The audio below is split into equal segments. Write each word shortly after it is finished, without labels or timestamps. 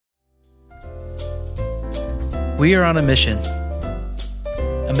We are on a mission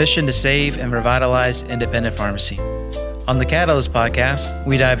to save and revitalize independent pharmacy. On the Catalyst podcast,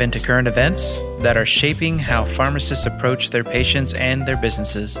 we dive into current events that are shaping how pharmacists approach their patients and their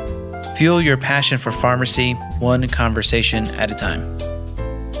businesses. Fuel your passion for pharmacy, one conversation at a time.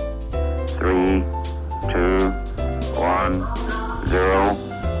 3, 2, 1, 0.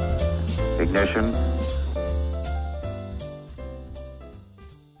 Ignition.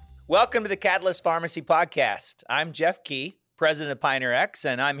 Welcome to the Catalyst Pharmacy Podcast. I'm Jeff Key, president of Pioneer X,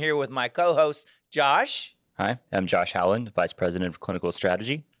 and I'm here with my co-host, Josh. Hi, I'm Josh Howland, Vice President of Clinical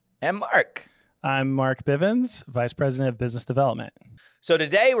Strategy. And Mark. I'm Mark Bivens, Vice President of Business Development. So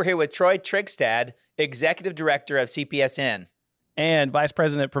today we're here with Troy Trigstad, Executive Director of CPSN. And Vice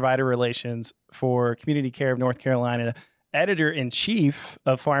President of Provider Relations for Community Care of North Carolina, Editor-in-Chief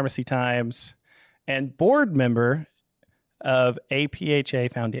of Pharmacy Times, and board member of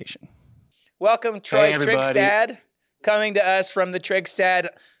APHA Foundation. Welcome, Troy Hey, Trigstad, coming to us from the Trigstad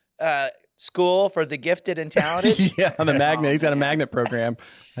School for the Gifted and Talented. Yeah, on the magnet. He's got a magnet program.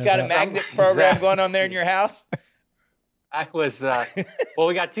 Got a magnet program going on there in your house? I was, well,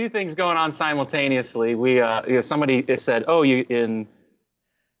 we got two things going on simultaneously. Somebody said, oh, you in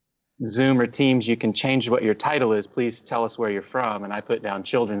Zoom or Teams, you can change what your title is. Please tell us where you're from. And I put down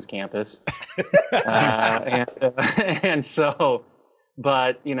Children's Campus.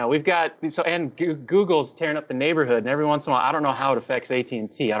 But, you know, we've got, Google's tearing up the neighborhood. And every once in a while, I don't know how it affects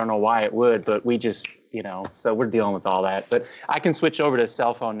AT&T. I don't know why it would, but we just, so we're dealing with all that. But I can switch over to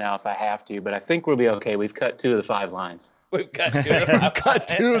cell phone now if I have to, but I think we'll be okay. We've cut 2 of the 5 lines. We've got 2 of the 5. We've got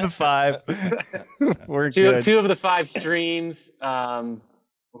 2 of the 5. We're good. 2 of the 5 streams.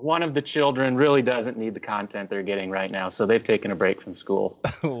 One of the children really doesn't need the content they're getting right now, so they've taken a break from school.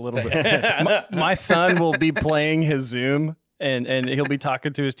 A little bit. My son will be playing his Zoom, and he'll be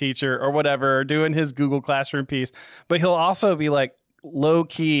talking to his teacher or whatever, or doing his Google Classroom piece. But he'll also be like low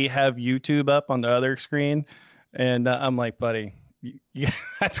key have YouTube up on the other screen, and I'm like, buddy,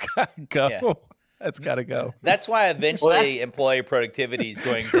 that's gotta go. Yeah. That's got to go. That's why eventually employee productivity is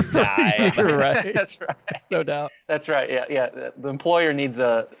going to die. You're right. That's right. No doubt. That's right. Yeah. The employer needs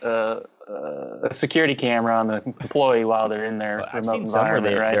a security camera on the employee while they're in their I've remote seen some where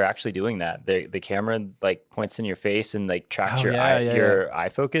environment, they're actually doing that. The camera like points in your face and like tracks your eye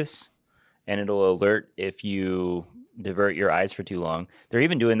focus, and it'll alert if you divert your eyes for too long. They're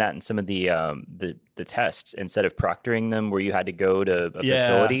even doing that in some of the tests instead of proctoring them where you had to go to a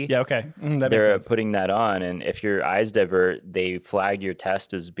facility. Yeah, okay. That they're makes sense. putting that on, and if your eyes divert, they flag your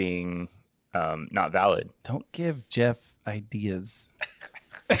test as being not valid. Don't give Jeff ideas.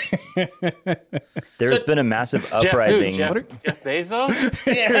 There's been a massive uprising. Jeff Bezos?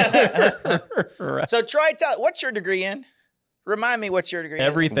 Yeah. Right. So Troy, what's your degree in? Remind me what's your degree in.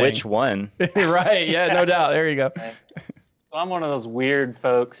 Everything. Which one? Right. Yeah, no doubt. There you go. So I'm one of those weird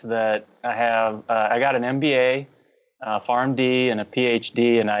folks that I have. I got an MBA, PharmD, and a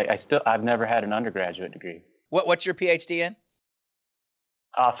PhD, and I've never had an undergraduate degree. What's your PhD in?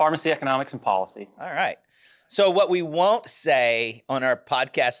 Pharmacy economics and policy. All right. So what we won't say on our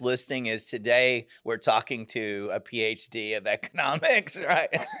podcast listing is today we're talking to a PhD of economics, right?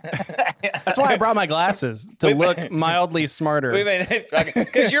 That's why I brought my glasses to look mildly smarter. We've been talking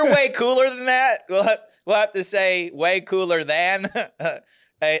because you're way cooler than that. We'll have to say way cooler than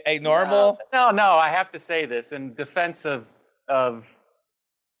a normal. No. I have to say this in defense of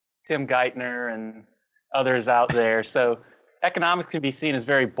Tim Geithner and others out there. So economics can be seen as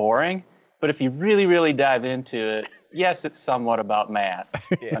very boring. But if you really, really dive into it, yes, it's somewhat about math.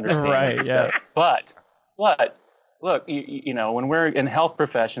 Right, yeah. But look, you know, when we're in health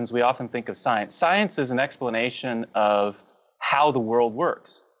professions, we often think of science. Science is an explanation of how the world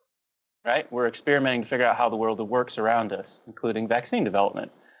works, right? We're experimenting to figure out how the world works around us, including vaccine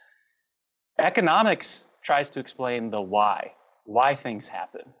development. Economics tries to explain the why things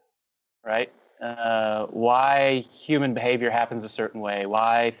happen, right? Why human behavior happens a certain way,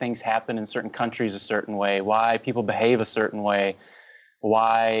 why things happen in certain countries a certain way, why people behave a certain way,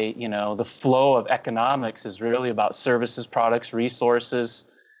 why, the flow of economics is really about services, products, resources,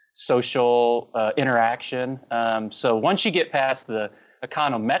 social interaction. So once you get past the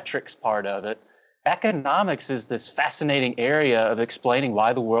econometrics part of it, economics is this fascinating area of explaining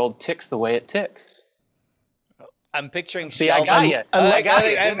why the world ticks the way it ticks. I'm picturing See, Sheldon. I got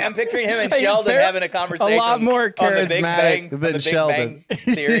you. I'm picturing him and Sheldon having a conversation. A lot more charismatic on the than Big Sheldon.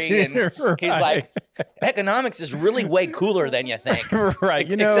 Bang Theory, and Right. he's like, economics is really way cooler than you think.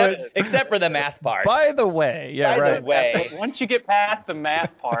 Right. Except for the math part. By the way, Once you get past the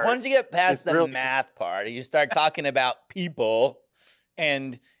math part, Once you get past the really math part, you start talking about people,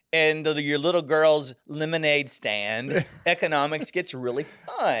 and and your little girl's lemonade stand, economics gets really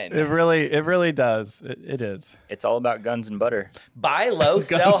fun. It really does. It is. It's all about guns and butter. Buy low,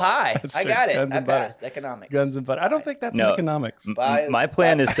 sell high. I got it. Guns I and butter. passed economics. Guns and butter. I don't think that's in economics. My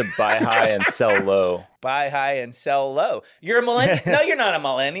plan is to buy high and sell low. Buy high and sell low. You're a millennial? No, you're not a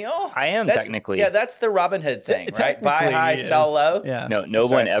millennial. I am technically. Yeah, that's the Robin Hood thing, right? Buy high, sell low. Yeah. No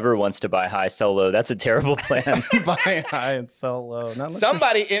one ever wants to buy high, sell low. That's a terrible plan. Buy high and sell low.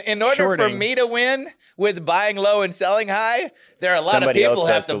 Somebody, in order for me to win with buying low and selling high, there are a lot of people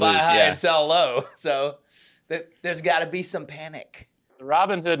who have to buy high and sell low. So there's got to be some panic. The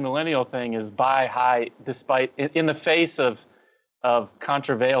Robin Hood millennial thing is buy high despite in the face of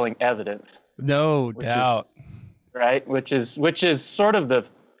contravailing evidence. No doubt. Right? Which is sort of the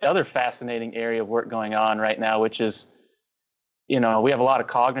other fascinating area of work going on right now, which is, we have a lot of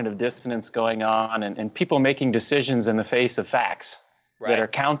cognitive dissonance going on and people making decisions in the face of facts that are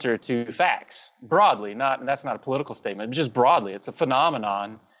counter to facts broadly. That's not a political statement, but just broadly. It's a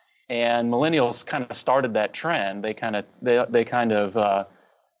phenomenon. And millennials kind of started that trend. They kind of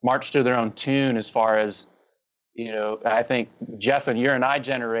marched to their own tune as far as, I think Jeff and your and I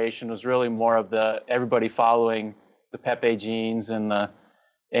generation was really more of everybody following the Pepe genes and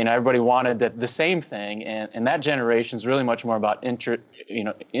everybody wanted the same thing. And that generation is really much more about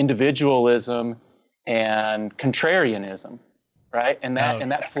individualism and contrarianism, right? And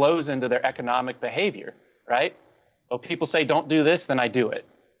that flows into their economic behavior, right? Well, people say, don't do this, then I do it.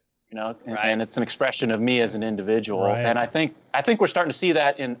 And it's an expression of me as an individual. Right. And I think we're starting to see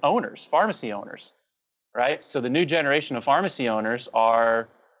that in pharmacy owners, right? So the new generation of pharmacy owners are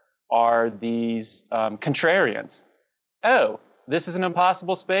these contrarians. Oh, this is an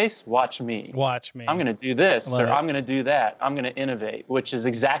impossible space. Watch me. I'm going to do this, I'm going to do that. I'm going to innovate, which is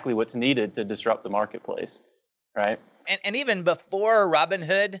exactly what's needed to disrupt the marketplace, right? And even before Robin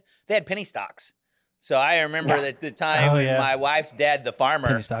Hood, they had penny stocks. So I remember at the time when my wife's dad, the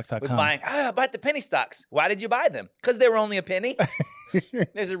farmer, was buying, I bought the penny stocks. Why did you buy them? Because they were only a penny.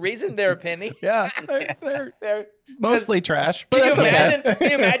 There's a reason they're a penny. Yeah, they're mostly trash. Can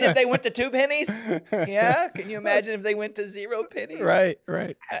you imagine if they went to 2 pennies? Yeah. Can you imagine if they went to 0 pennies? Right.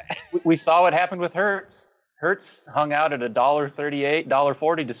 We saw what happened with Hertz. Hertz hung out at $1.38,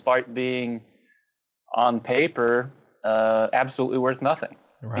 $1.40, despite being on paper absolutely worth nothing.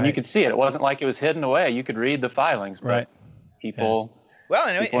 Right. And you could see it. It wasn't like it was hidden away. You could read the filings, but people. Yeah. Well,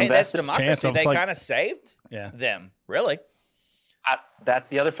 anyway, that's democracy. They kind of saved them, really. That's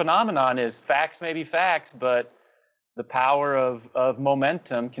the other phenomenon is facts may be facts, but the power of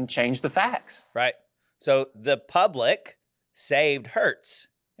momentum can change the facts. Right. So the public saved Hertz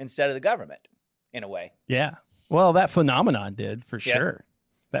instead of the government, in a way. Yeah. Well, that phenomenon did, for sure.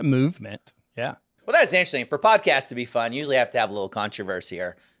 That movement. Yeah. Well, that's interesting. For podcasts to be fun, you usually have to have a little controversy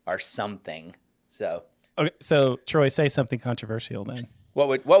or something. So, okay, so Troy, say something controversial then. What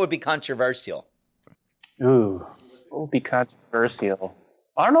would be controversial? Ooh, what would be controversial?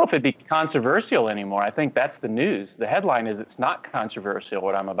 I don't know if it'd be controversial anymore. I think that's the news. The headline is it's not controversial,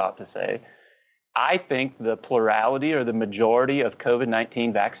 what I'm about to say. I think the plurality or the majority of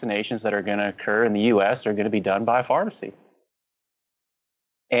COVID-19 vaccinations that are going to occur in the U.S. are going to be done by a pharmacy.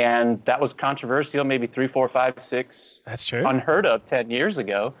 And that was controversial maybe 3, 4, 5, 6. That's true. Unheard of 10 years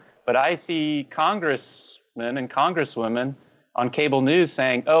ago. But I see congressmen and congresswomen on cable news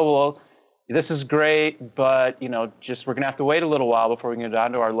saying, oh, well, this is great, but, just we're going to have to wait a little while before we can go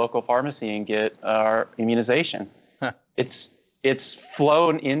down to our local pharmacy and get our immunization. Huh. It's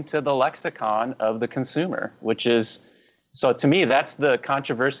flown into the lexicon of the consumer, which is, so to me, that's the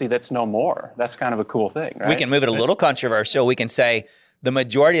controversy that's no more. That's kind of a cool thing, right? We can move it a little controversial. We can say, the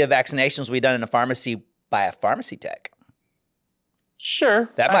majority of vaccinations will be done in a pharmacy by a pharmacy tech. Sure.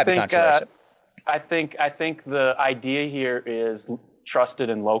 That might be controversial. I think the idea here is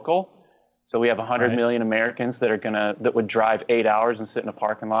trusted and local. So we have 100 million Americans that would drive 8 hours and sit in a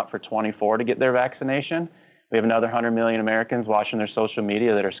parking lot for 24 to get their vaccination. We have another 100 million Americans watching their social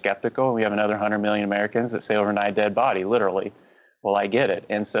media that are skeptical. And we have another 100 million Americans that say overnight dead body, literally. Well, I get it.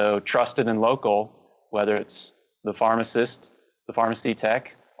 And so trusted and local, whether it's the pharmacist, the pharmacy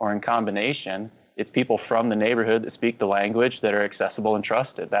tech, or in combination, it's people from the neighborhood that speak the language that are accessible and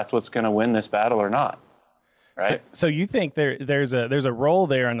trusted. That's what's going to win this battle or not, right? So you think there's a role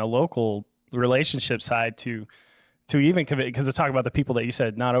there on the local relationship side to even convince, because it's talking about the people that you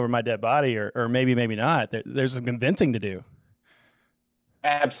said not over my dead body or maybe not. There's some convincing to do.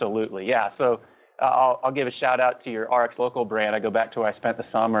 Absolutely, yeah. So I'll give a shout out to your RX Local brand. I go back to where I spent the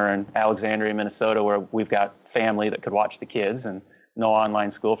summer in Alexandria, Minnesota, where we've got family that could watch the kids and no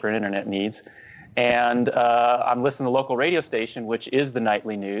online school for internet needs. And I'm listening to the local radio station, which is the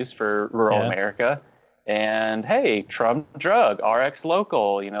nightly news for rural America. And hey, Trum Drug, RX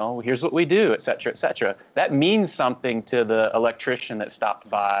Local, here's what we do, et cetera, et cetera. That means something to the electrician that stopped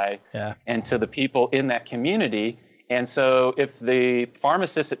by and to the people in that community. And so if the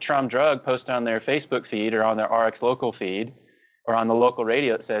pharmacists at Trum Drug post on their Facebook feed or on their RX Local feed or on the local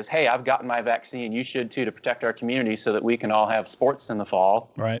radio that says, hey, I've gotten my vaccine, you should too, to protect our community so that we can all have sports in the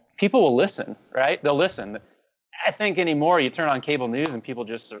fall. Right. People will listen, right? They'll listen. I think anymore, you turn on cable news and people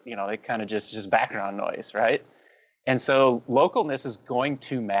just, they kind of just background noise, right? And so localness is going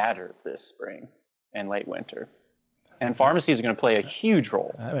to matter this spring and late winter. And pharmacies are going to play a huge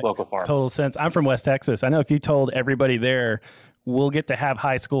role, local pharmacies. Total sense. I'm from West Texas. I know if you told everybody there, we'll get to have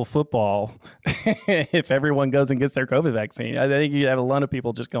high school football if everyone goes and gets their COVID vaccine. I think you have a lot of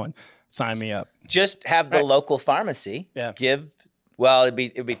people just going, sign me up. Just have the local pharmacy give. Well,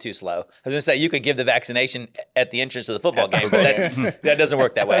 it'd be too slow. I was going to say you could give the vaccination at the entrance of the football game, but that doesn't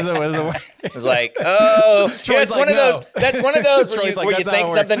work that way. It's like, that's one of those. That's one of those where you think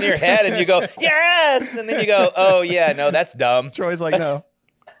something in your head and you go, yes, and then you go, oh yeah, no, that's dumb. Troy's like, no.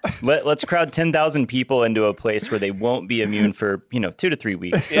 Let's crowd 10,000 people into a place where they won't be immune for 2 to 3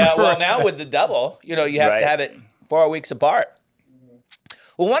 weeks. Yeah, well, now with the double, you have to have it 4 weeks apart.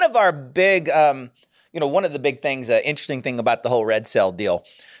 Well, one of our big. One of the big things, interesting thing about the whole red cell deal,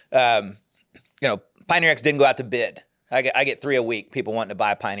 Pioneer X didn't go out to bid. I get 3 a week, people wanting to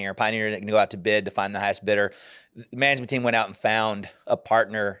buy Pioneer. Pioneer didn't go out to bid to find the highest bidder. The management team went out and found a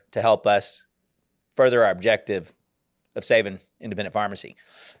partner to help us further our objective of saving independent pharmacy.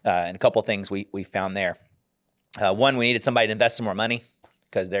 And a couple of things we found there. One, we needed somebody to invest some more money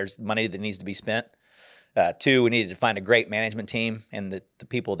because there's money that needs to be spent. 2, we needed to find a great management team, and the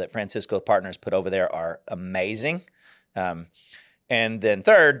people that Francisco Partners put over there are amazing. And then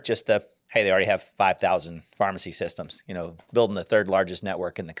 3rd, just they already have 5,000 pharmacy systems. Building the 3rd largest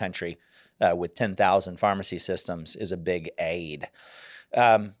network in the country with 10,000 pharmacy systems is a big aid.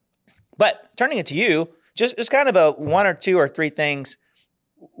 But turning it to you, just kind of a 1 or 2 or 3 things.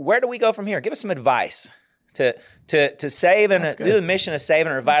 Where do we go from here? Give us some advice to save and do the mission of save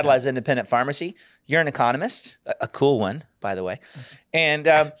and revitalize independent pharmacy. You're an economist, a cool one, by the way, and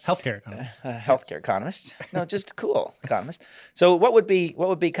healthcare economist. Healthcare economist. No, just a cool economist. So, what would be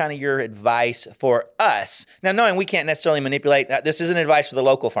kind of your advice for us now? Knowing we can't necessarily manipulate. This isn't advice for the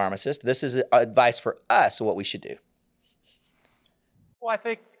local pharmacist. This is advice for us. What we should do. Well, I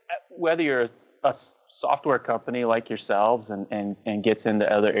think whether you're a software company like yourselves and gets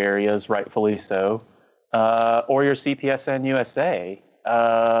into other areas, rightfully so, or your CPSN USA.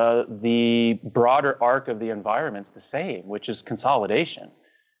 The broader arc of the environment's the same, which is consolidation.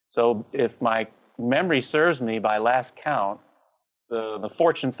 So if my memory serves me, by last count, the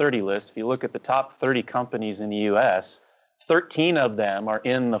Fortune 30 list, if you look at the top 30 companies in the US, 13 of them are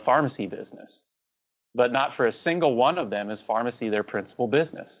in the pharmacy business, but not for a single one of them is pharmacy their principal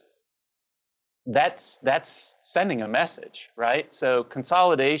business. That's sending a message, right? So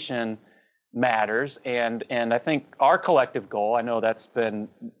consolidation matters, and I think our collective goal, I know that's been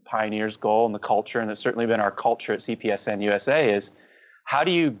Pioneer's goal and the culture, and it's certainly been our culture at CPSN USA, is how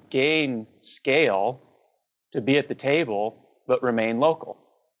do you gain scale to be at the table but remain local,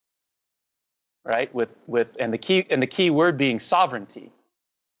 right? And the key word being sovereignty,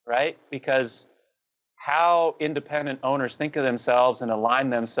 right? Because how independent owners think of themselves and align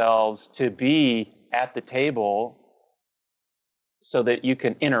themselves to be at the table so that you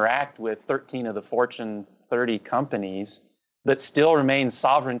can interact with 13 of the Fortune 30 companies, but still remain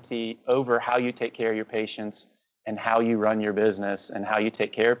sovereignty over how you take care of your patients and how you run your business and how you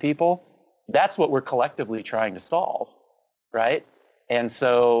take care of people. That's what we're collectively trying to solve, right? And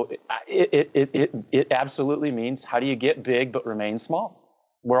so it absolutely means how do you get big but remain small?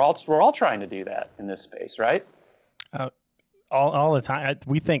 We're all trying to do that in this space, right? All the time.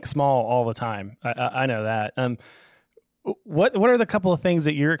 We think small all the time. I know that. What are the couple of things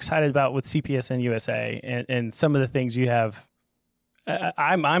that you're excited about with CPSN USA and some of the things you have?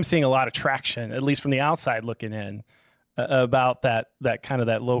 I'm seeing a lot of traction, at least from the outside looking in, about that kind of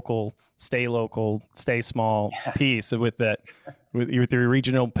that local, stay small piece with your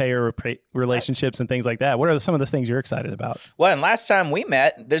regional payer relationships and things like that. What are some of the things you're excited about? Well, and last time we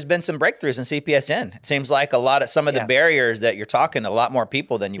met, there's been some breakthroughs in CPSN. It seems like some of the barriers that you're talking to a lot more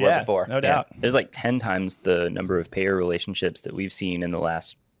people than you were before. No doubt. There's like 10 times the number of payer relationships that we've seen in the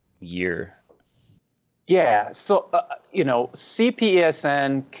last year. Yeah. So,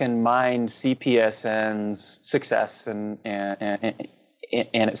 CPSN can mine CPSN's success and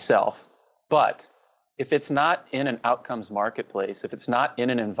itself. But if it's not in an outcomes marketplace, if it's not in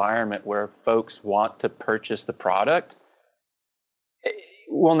an environment where folks want to purchase the product,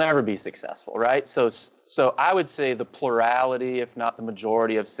 we'll never be successful, right? So I would say the plurality, if not the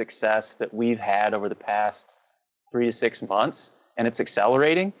majority of success that we've had over the past 3 to 6 months, and it's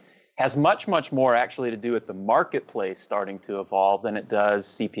accelerating, has much, much more actually to do with the marketplace starting to evolve than it does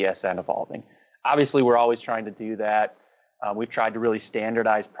CPSN evolving. Obviously, we're always trying to do that. We've tried to really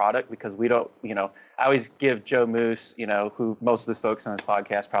standardize product because we don't, I always give Joe Moose, who most of the folks on this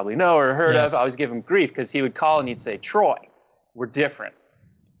podcast probably know or heard of, I always give him grief because he would call and he'd say, Troy, we're different.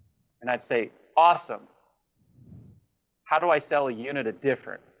 And I'd say, awesome. How do I sell a unit of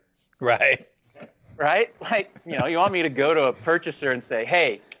different? Right. Right? Like, you want me to go to a purchaser and say,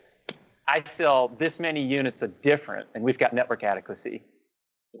 hey, I sell this many units of different and we've got network adequacy.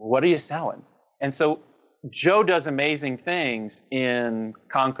 What are you selling? And so Joe does amazing things in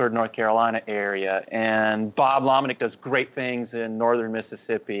Concord, North Carolina area, and Bob Lomenick does great things in northern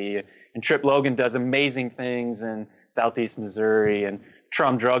Mississippi, and Trip Logan does amazing things in southeast Missouri, and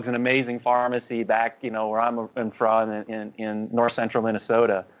Trum Drug's an amazing pharmacy back, where I'm from in north central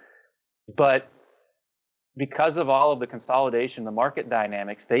Minnesota. But because of all of the consolidation, the market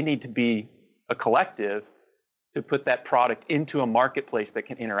dynamics, they need to be a collective to put that product into a marketplace that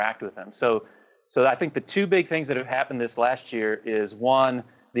can interact with them. So I think the two big things that have happened this last year is, one,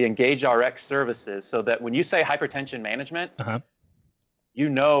 the EngageRx services, so that when you say hypertension management, you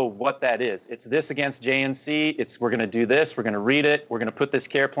know what that is. It's this against JNC. We're going to do this. We're going to read it. We're going to put this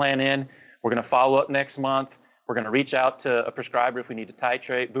care plan in. We're going to follow up next month. We're going to reach out to a prescriber if we need to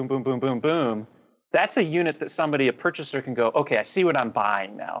titrate. Boom, boom, boom, boom, boom. That's a unit that a purchaser can go, okay, I see what I'm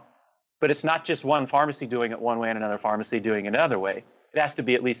buying now. But it's not just one pharmacy doing it one way and another pharmacy doing it another way. It has to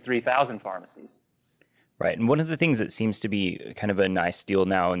be at least 3,000 pharmacies. Right. And one of the things that seems to be kind of a nice deal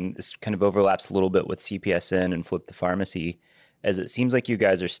now, and this kind of overlaps a little bit with CPSN and Flip the Pharmacy, is it seems like you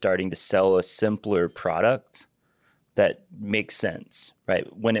guys are starting to sell a simpler product that makes sense, right?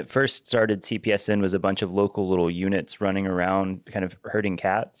 When it first started, CPSN was a bunch of local little units running around kind of herding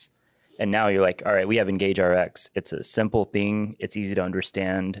cats. And now you're like, all right, we have EngageRx. It's a simple thing. It's easy to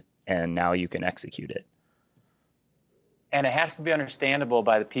understand. And now you can execute it. And it has to be understandable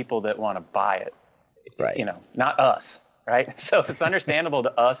by the people that want to buy it, right? Not us, right? So if it's understandable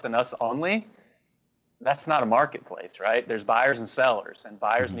to us and us only, that's not a marketplace, right? There's buyers and sellers, and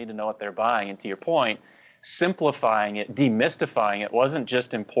buyers need to know what they're buying. And to your point, simplifying it, demystifying it wasn't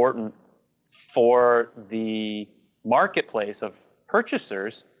just important for the marketplace of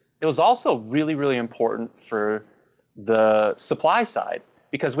purchasers. It was also really, really important for the supply side.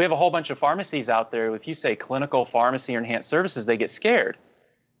 Because we have a whole bunch of pharmacies out there. If you say clinical pharmacy or enhanced services, they get scared.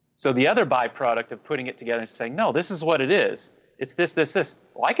 So the other byproduct of putting it together and saying, no, this is what it is. It's this, this, this.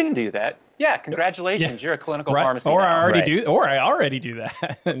 Well, I can do that. Yeah, congratulations. You're a clinical pharmacy. Or now. I already do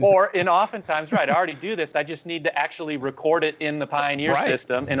that. And oftentimes, I already do this. I just need to actually record it in the Pioneer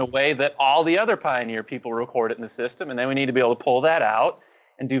system in a way that all the other Pioneer people record it in the system. And then we need to be able to pull that out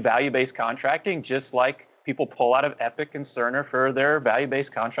and do value-based contracting, just like people pull out of Epic and Cerner for their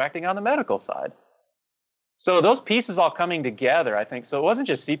value-based contracting on the medical side. So those pieces all coming together, I think. So it wasn't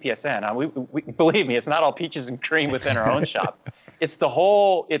just CPSN. We believe me, it's not all peaches and cream within our own shop. It's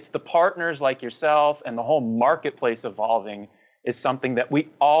the partners like yourself, and the whole marketplace evolving is something that we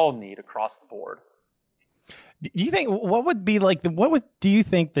all need across the board. Do you think, do you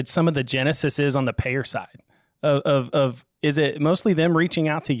think that some of the genesis is on the payer side of is it mostly them reaching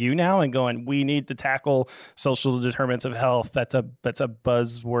out to you now and going, we need to tackle social determinants of health? That's a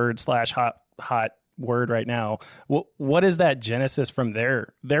buzzword / hot word right now. What is that genesis from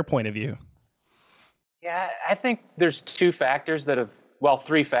their point of view? Yeah, I think there's three factors now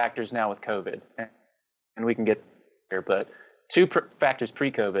with COVID, and we can get there, but two factors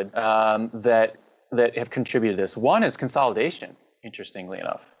pre-COVID that have contributed to this. One is consolidation, interestingly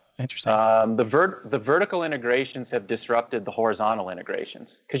enough. Interesting. The vertical integrations have disrupted the horizontal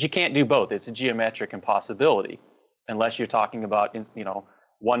integrations because you can't do both. It's a geometric impossibility unless you're talking about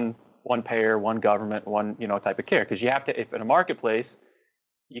one payer, one government, one type of care. Because you have to, if in a marketplace,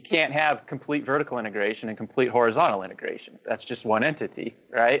 you can't have complete vertical integration and complete horizontal integration. That's just one entity,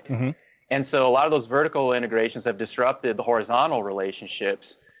 right? Mm-hmm. And so a lot of those vertical integrations have disrupted the horizontal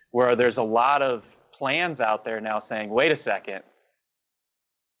relationships, where there's a lot of plans out there now saying, wait a second,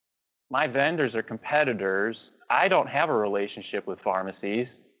 my vendors are competitors. I don't have a relationship with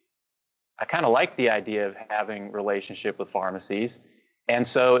pharmacies. I kind of like the idea of having relationship with pharmacies. And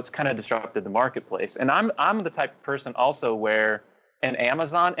so it's kind of disrupted the marketplace. And I'm the type of person also where an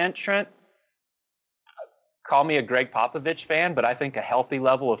Amazon entrant, call me a Greg Popovich fan, but I think a healthy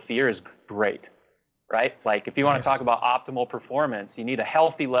level of fear is great, right? Like if you want to talk about optimal performance, you need a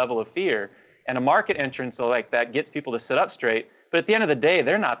healthy level of fear, and a market entrance like that gets people to sit up straight. But at the end of the day,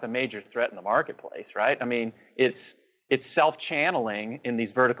 they're not the major threat in the marketplace, right? I mean, it's self-channeling in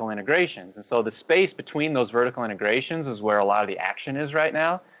these vertical integrations. And so the space between those vertical integrations is where a lot of the action is right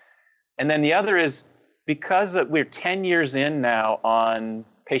now. And then the other is, because we're 10 years in now on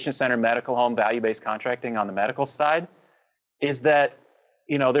patient-centered medical home value-based contracting on the medical side, is that,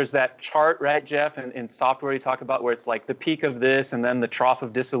 there's that chart, right, Jeff, in software you talk about where it's like the peak of this and then the trough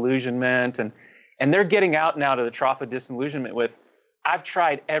of disillusionment. And they're getting out now to the trough of disillusionment with, I've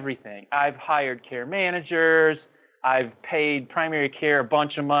tried everything. I've hired care managers. I've paid primary care a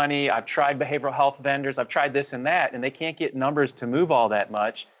bunch of money. I've tried behavioral health vendors. I've tried this and that, and they can't get numbers to move all that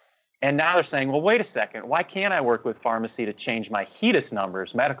much. And now they're saying, well, wait a second. Why can't I work with pharmacy to change my HEDIS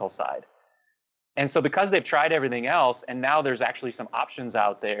numbers, medical side? And so because they've tried everything else, and now there's actually some options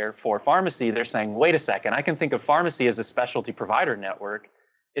out there for pharmacy, they're saying, wait a second. I can think of pharmacy as a specialty provider network.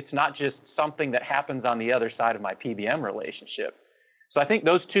 It's not just something that happens on the other side of my PBM relationship. So I think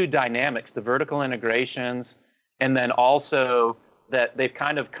those two dynamics, the vertical integrations, and then also that they've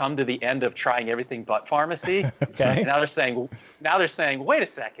kind of come to the end of trying everything but pharmacy. Okay. And now they're saying, wait a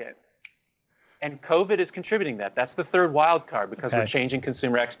second. And COVID is contributing that. That's the third wild card, because we're changing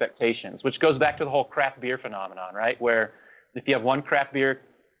consumer expectations, which goes back to the whole craft beer phenomenon, right? Where if you have one craft beer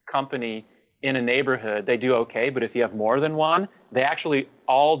company in a neighborhood, they do okay. But if you have more than one, they actually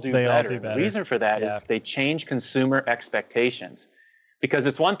all do better. The reason for that is they change consumer expectations. Because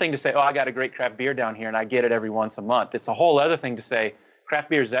it's one thing to say, oh, I got a great craft beer down here and I get it every once a month. It's a whole other thing to say, craft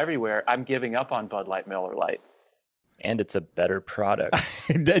beer's everywhere. I'm giving up on Bud Light, Miller Lite. And it's a better product.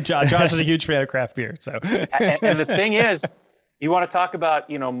 Josh is a huge fan of craft beer. So, and the thing is, you want to talk about,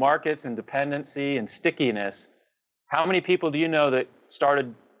 markets and dependency and stickiness. How many people do you know that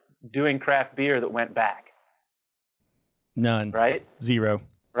started doing craft beer that went back? None. Right? Zero.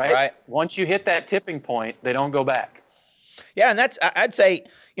 Right? Once you hit that tipping point, they don't go back. Yeah, and I'd say,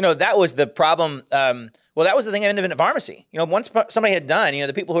 that was the problem. That was the thing of independent pharmacy. Once somebody had done,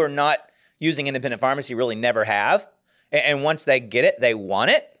 the people who are not using independent pharmacy really never have. And once they get it, they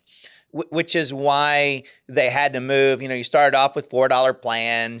want it, which is why they had to move. You started off with $4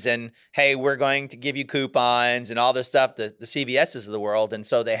 plans and, hey, we're going to give you coupons and all this stuff, the CVSs of the world. And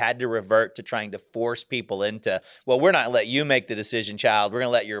so they had to revert to trying to force people into, well, we're not going to let you make the decision, child. We're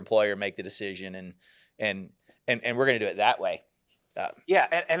going to let your employer make the decision. And we're going to do it that way.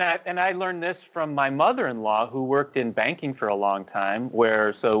 And I learned this from my mother-in-law, who worked in banking for a long time,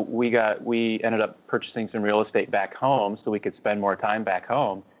 so we ended up purchasing some real estate back home so we could spend more time back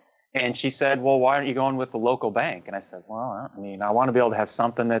home. And she said, well, why aren't you going with the local bank? And I said, well, I want to be able to have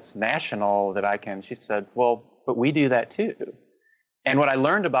something that's national that I can. She said, well, but we do that too. And what I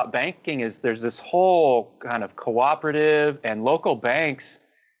learned about banking is there's this whole kind of cooperative and local banks.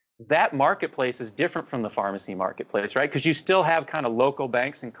 That marketplace is different from the pharmacy marketplace, right? Because you still have kind of local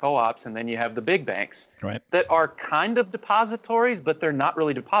banks and co-ops, and then you have the big banks that are kind of depositories, but they're not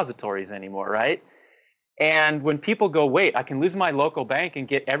really depositories anymore, right? And when people go, wait, I can lose my local bank and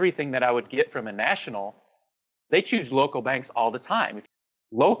get everything that I would get from a national, they choose local banks all the time.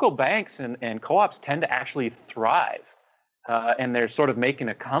 Local banks and co-ops tend to actually thrive, and they're sort of making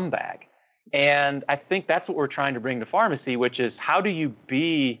a comeback. And I think that's what we're trying to bring to pharmacy, which is how do you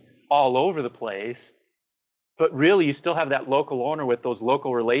be all over the place, but really you still have that local owner with those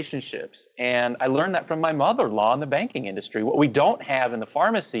local relationships. And I learned that from my mother-in-law in the banking industry. What we don't have in the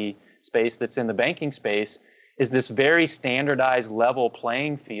pharmacy space that's in the banking space is this very standardized level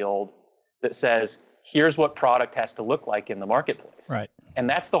playing field that says, here's what product has to look like in the marketplace. Right. And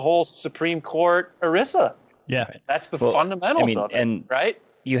that's the whole Supreme Court ERISA. Yeah. That's the fundamentals of it, right?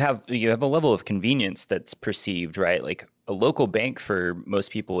 You have a level of convenience that's perceived, right? Like a local bank for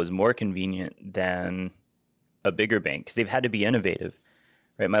most people is more convenient than a bigger bank because they've had to be innovative,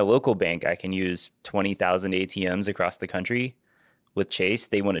 right? My local bank, I can use 20,000 ATMs across the country. With Chase,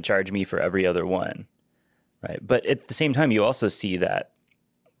 they want to charge me for every other one, right? But at the same time, you also see that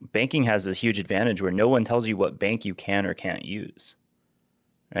banking has this huge advantage where no one tells you what bank you can or can't use,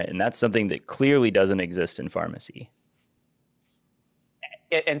 right? And that's something that clearly doesn't exist in pharmacy.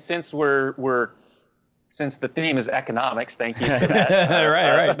 And since since the theme is economics, thank you for that.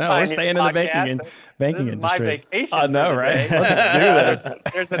 Right. No, we're staying in the banking industry. This is my vacation. I know, right? Let's do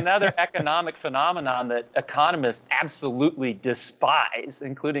this. There's another economic phenomenon that economists absolutely despise,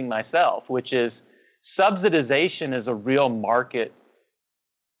 including myself, which is subsidization is a real market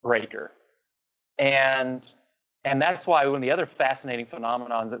breaker. And And that's why one of the other fascinating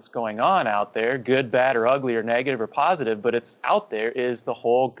phenomenons that's going on out there, good, bad, or ugly, or negative, or positive, but it's out there, is the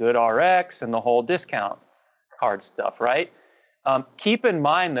whole GoodRx and the whole discount card stuff, right? Keep in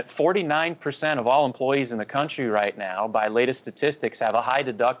mind that 49% of all employees in the country right now, by latest statistics, have a high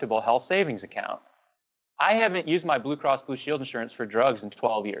deductible health savings account. I haven't used my Blue Cross Blue Shield insurance for drugs in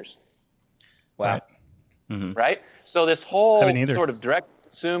 12 years. Wow. Right? Mm-hmm. Right? So this whole sort of direct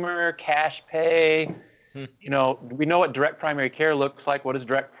consumer, cash pay, we know what direct primary care looks like. What does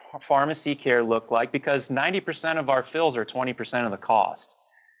direct pharmacy care look like? Because 90% of our fills are 20% of the cost.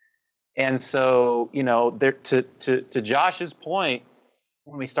 And so, to Josh's point,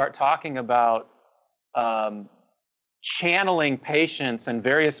 when we start talking about channeling patients and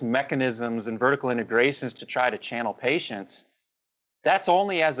various mechanisms and vertical integrations to try to channel patients, that's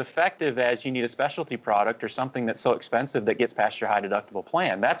only as effective as you need a specialty product or something that's so expensive that gets past your high deductible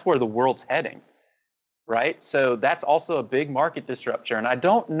plan. That's where the world's heading. Right? So that's also a big market disruptor. And I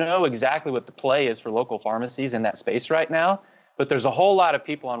don't know exactly what the play is for local pharmacies in that space right now, but there's a whole lot of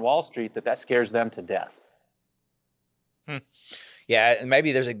people on Wall Street that scares them to death. Yeah, and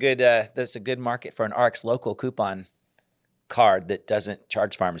maybe there's a good market for an RX Local coupon card that doesn't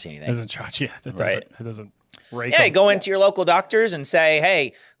charge pharmacy anything. Doesn't charge, yeah. That doesn't rake Yeah, go into your local doctors and say,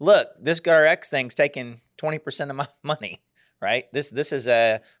 hey, look, this GoodRx thing's taking 20% of my money, right? This is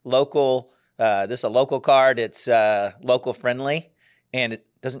a local card. It's local friendly, and it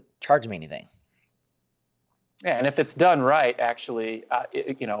doesn't charge me anything. Yeah, and if it's done right, actually,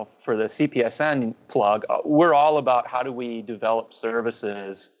 for the CPSN plug, we're all about how do we develop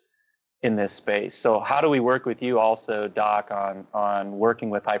services in this space. So how do we work with you also, Doc, on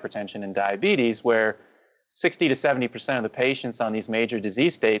working with hypertension and diabetes, where 60 to 70% of the patients on these major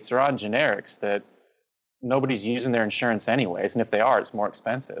disease states are on generics that nobody's using their insurance anyways, and if they are, it's more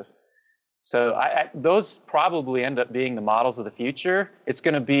expensive. So those probably end up being the models of the future. It's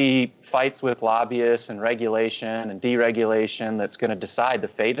going to be fights with lobbyists and regulation and deregulation that's going to decide the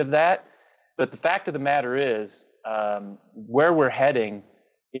fate of that. But the fact of the matter is, where we're heading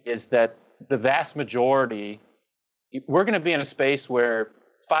is that the vast majority, we're going to be in a space where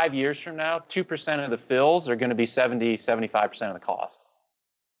 5 years from now, 2% of the fills are going to be 75% of the cost.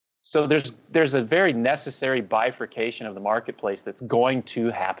 So there's a very necessary bifurcation of the marketplace that's going to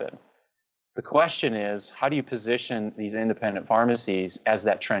happen. The question is, how do you position these independent pharmacies as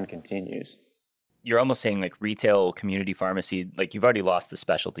that trend continues? You're almost saying like retail community pharmacy, like you've already lost the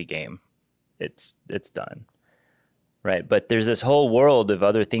specialty game. It's done. Right. But there's this whole world of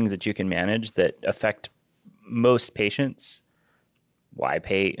other things that you can manage that affect most patients. Why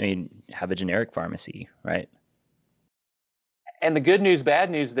have a generic pharmacy, right? And the good news, bad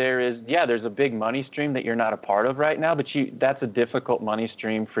news there is, yeah, there's a big money stream that you're not a part of right now, but that's a difficult money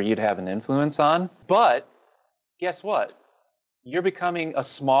stream for you to have an influence on. But guess what? You're becoming a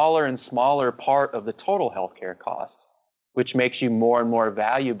smaller and smaller part of the total healthcare costs, which makes you more and more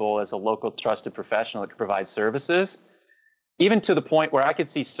valuable as a local trusted professional that can provide services, even to the point where I could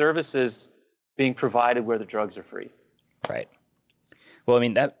see services being provided where the drugs are free. Right. Well, I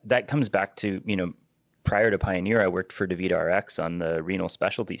mean, that comes back to, prior to Pioneer, I worked for DaVita Rx on the renal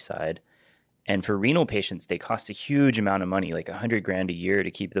specialty side. And for renal patients, they cost a huge amount of money, like $100,000 a year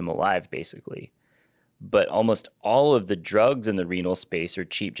to keep them alive, basically. But almost all of the drugs in the renal space are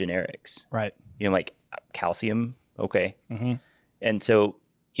cheap generics. Right. Like calcium, okay. Mm-hmm. And so,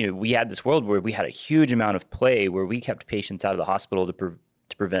 we had this world where we had a huge amount of play where we kept patients out of the hospital to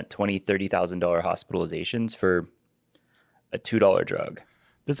prevent $20,000, $30,000 hospitalizations for a $2 drug.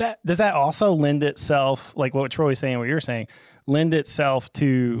 Does that also lend itself, like what Troy's saying, what you're saying, lend itself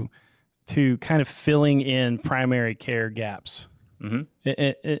to kind of filling in primary care gaps?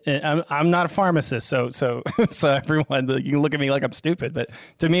 Mm-hmm. I'm not a pharmacist, so everyone, you can look at me like I'm stupid, but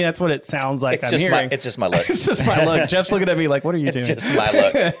to me that's what it sounds like. It's just my look. It's just my look. Jeff's looking at me like, what are you doing? It's just my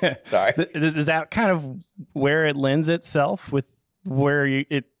look. Sorry. Is that kind of where it lends itself with where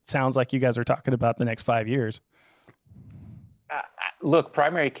it sounds like you guys are talking about the next 5 years? Look,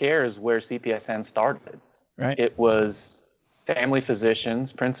 primary care is where CPSN started. Right. It was family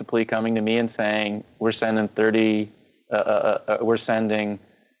physicians principally coming to me and saying, we're sending a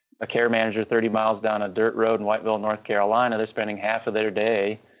care manager 30 miles down a dirt road in Whiteville, North Carolina. They're spending half of their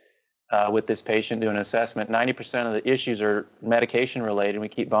day with this patient doing an assessment. 90% of the issues are medication related. We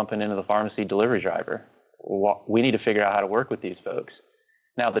keep bumping into the pharmacy delivery driver. We need to figure out how to work with these folks.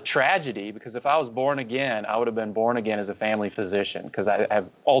 Now, the tragedy, because if I was born again, I would have been born again as a family physician, because I have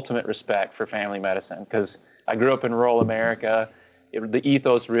ultimate respect for family medicine, because I grew up in rural America. The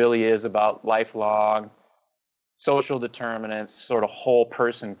ethos really is about lifelong social determinants, sort of whole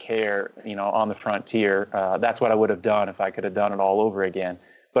person care, on the frontier. That's what I would have done if I could have done it all over again.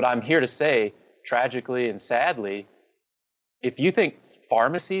 But I'm here to say, tragically and sadly, if you think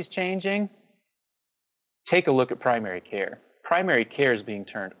pharmacy is changing, take a look at primary care. Primary care is being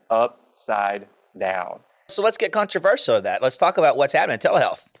turned upside down. So let's get controversial of that. Let's talk about what's happening in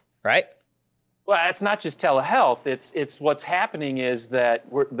telehealth, right? Well, it's not just telehealth. It's what's happening is that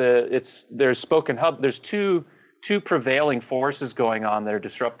there's Spoken Hub. There's two prevailing forces going on that are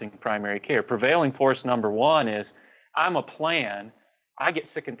disrupting primary care. Prevailing force number one is I'm a plan. I get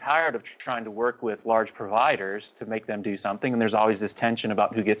sick and tired of trying to work with large providers to make them do something, and there's always this tension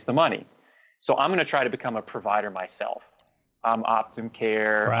about who gets the money. So I'm going to try to become a provider myself. I'm Optum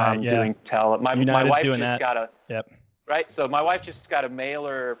Care. Right, I'm doing my wife just got a right. So my wife just got a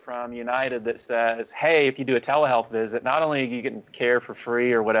mailer from United that says, "Hey, if you do a telehealth visit, not only are you getting care for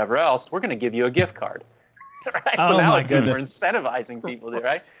free or whatever else, we're going to give you a gift card." Right? So now we're incentivizing people,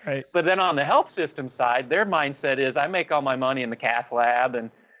 right? Right. But then on the health system side, their mindset is, I make all my money in the cath lab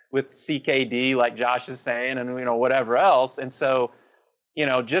and with CKD, like Josh is saying, and whatever else. And so,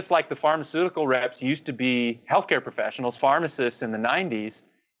 just like the pharmaceutical reps used to be healthcare professionals, pharmacists in the 90s,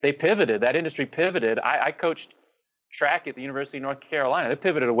 they pivoted. That industry pivoted. I coached track at the University of North Carolina. They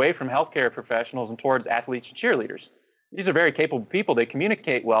pivoted away from healthcare professionals and towards athletes and cheerleaders. These are very capable people. They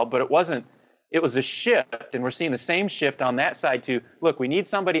communicate well, but it was a shift, and we're seeing the same shift on that side too. Look, we need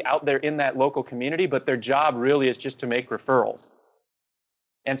somebody out there in that local community, but their job really is just to make referrals.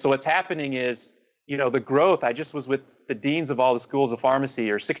 And so what's happening is, the growth, I just was with the deans of all the schools of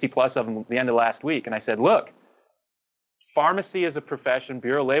pharmacy, or 60 plus of them at the end of last week, and I said, look, pharmacy as a profession,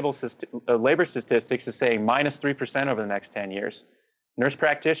 Bureau of Labor Statistics is saying minus 3% over the next 10 years. Nurse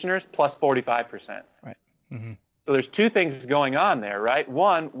practitioners, plus 45%. Right. Mm-hmm. So there's two things going on there, right?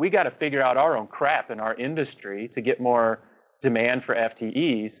 One, we got to figure out our own crap in our industry to get more demand for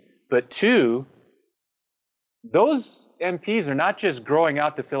FTEs. But two, those MPs are not just growing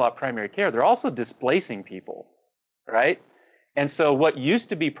out to fill out primary care, they're also displacing people, right? And so what used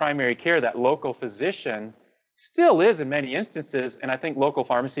to be primary care, that local physician, still is in many instances, and I think local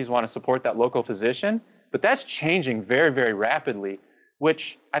pharmacies want to support that local physician, but that's changing very, very rapidly,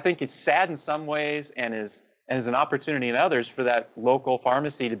 which I think is sad in some ways and is an opportunity in others for that local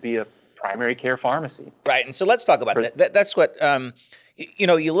pharmacy to be a primary care pharmacy. Right. And so let's talk about that. That's what,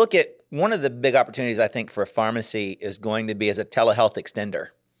 you look at one of the big opportunities I think for a pharmacy is going to be as a telehealth extender.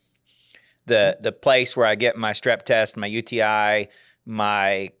 The place where I get my strep test, my UTI,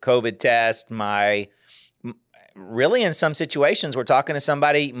 my COVID test, really in some situations, we're talking to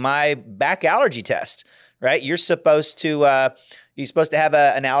somebody, my back allergy test, right? You're supposed to have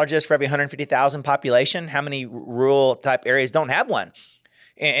an allergist for every 150,000 population. How many rural type areas don't have one?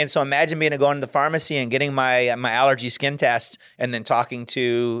 And so imagine going to the pharmacy and getting my allergy skin test and then talking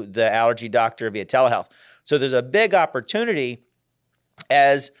to the allergy doctor via telehealth. So there's a big opportunity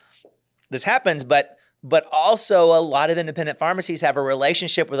as this happens, but also a lot of independent pharmacies have a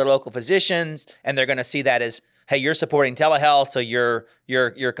relationship with their local physicians, and they're going to see that as, hey, you're supporting telehealth, so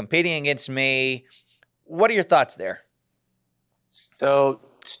you're competing against me. What are your thoughts there? So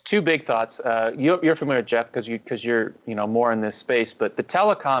two big thoughts. You're familiar, Jeff, because you're more in this space. But the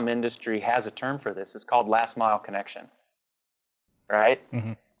telecom industry has a term for this. It's called last mile connection, right?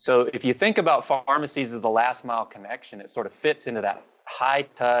 Mm-hmm. So if you think about pharmacies as the last mile connection, it sort of fits into that high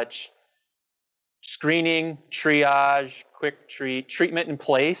touch screening, triage, quick treatment in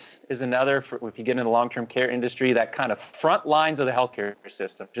place is another. If you get into the long-term care industry, that kind of front lines of the healthcare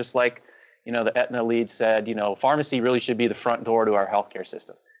system, just like the Aetna lead said, pharmacy really should be the front door to our healthcare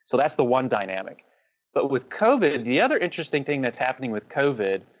system. So that's the one dynamic. But with COVID, the other interesting thing that's happening with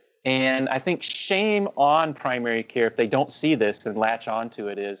COVID, and I think shame on primary care if they don't see this and latch onto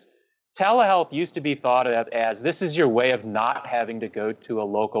it, is telehealth used to be thought of as this is your way of not having to go to a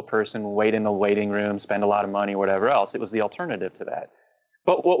local person, wait in the waiting room, spend a lot of money, whatever else. It was the alternative to that.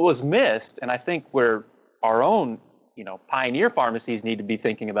 But what was missed, and I think where our own pioneer pharmacies need to be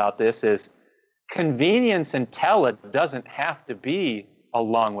thinking about this, is convenience and tele doesn't have to be a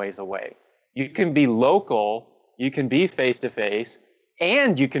long ways away. You can be local, you can be face-to-face,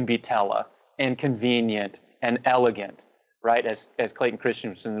 and you can be tele and convenient and elegant, right? As Clayton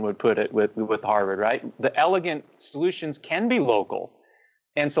Christensen would put it with Harvard, right? The elegant solutions can be local.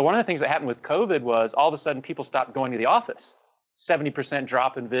 And so one of the things that happened with COVID was all of a sudden people stopped going to the office. 70%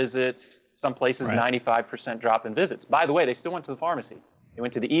 drop in visits, some places 95% drop in visits. By the way, they still went to the pharmacy. They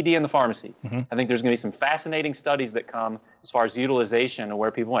went to the ED and the pharmacy. Mm-hmm. I think there's going to be some fascinating studies that come as far as utilization and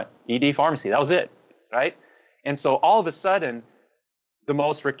where people went. ED, pharmacy, that was it, right? And so all of a sudden, the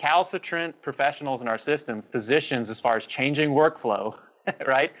most recalcitrant professionals in our system, physicians, as far as changing workflow,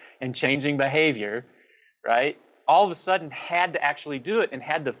 right, and changing behavior, right, all of a sudden had to actually do it and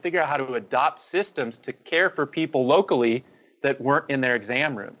had to figure out how to adopt systems to care for people locally that weren't in their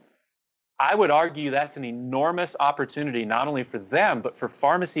exam room. I would argue that's an enormous opportunity, not only for them, but for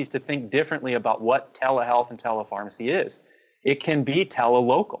pharmacies to think differently about what telehealth and telepharmacy is. It can be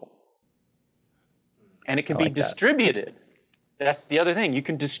telelocal, and it can be distributed. That's the other thing. You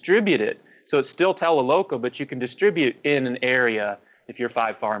can distribute it. So it's still telelocal, but you can distribute in an area if you're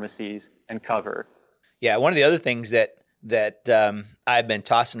 5 pharmacies and cover. Yeah, one of the other things that I've been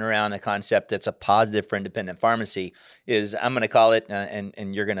tossing around, a concept that's a positive for independent pharmacy, is I'm going to call it,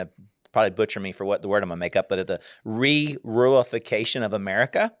 and you're going to probably butcher me for what the word I'm going to make up, but the re-rurification of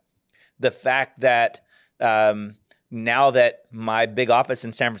America. The fact that now that my big office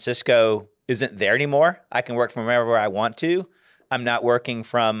in San Francisco isn't there anymore, I can work from wherever I want to. I'm not working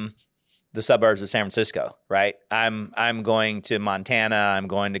from the suburbs of San Francisco, right? I'm going to Montana, I'm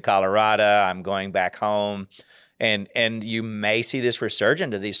going to Colorado, I'm going back home, and you may see this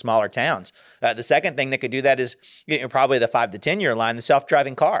resurgence to these smaller towns. The second thing that could do that is probably the 5 to 10 year line, the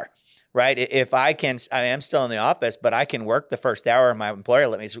self-driving car, right? If I am still in the office, but I can work the first hour, my employer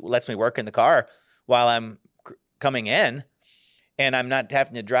lets me work in the car while I'm coming in, and I'm not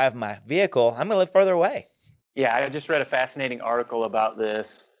having to drive my vehicle, I'm going to live further away. Yeah, I just read a fascinating article about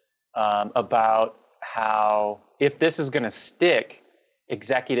this, about how if this is going to stick,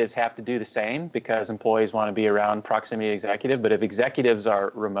 executives have to do the same because employees want to be around proximity executive. But if executives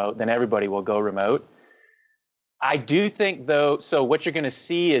are remote, then everybody will go remote. I do think, though, so what you're going to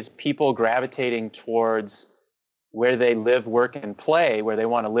see is people gravitating towards where they live, work, and play, where they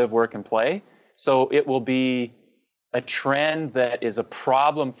want to live, work, and play. So it will be a trend that is a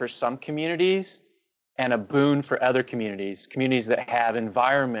problem for some communities and a boon for other communities that have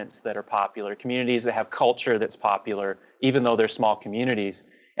environments that are popular, communities that have culture that's popular, even though they're small communities.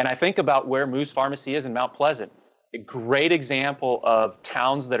 And I think about where Moose Pharmacy is in Mount Pleasant, a great example of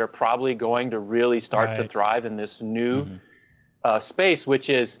towns that are probably going to really start to thrive in this new space, which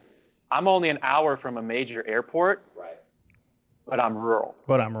is, I'm only an hour from a major airport, but I'm rural.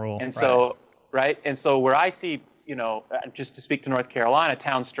 And so, and so where I see, just to speak to North Carolina,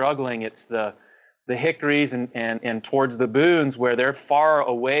 towns struggling, it's the Hickories and towards the Boones, where they're far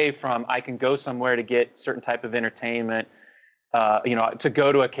away from, I can go somewhere to get certain type of entertainment, to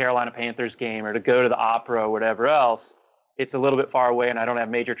go to a Carolina Panthers game or to go to the opera or whatever else. It's a little bit far away and I don't have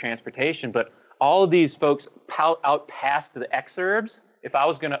major transportation, but all of these folks out past the exurbs, if I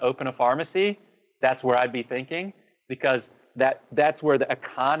was going to open a pharmacy, that's where I'd be thinking, because that's where the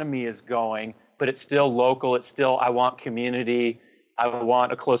economy is going, but it's still local. It's still, I want community. I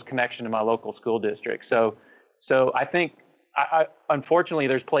want a close connection to my local school district. So I think, unfortunately,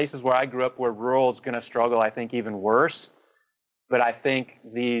 there's places where I grew up where rural is going to struggle, I think, even worse. But I think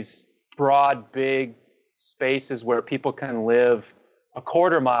these broad, big spaces where people can live a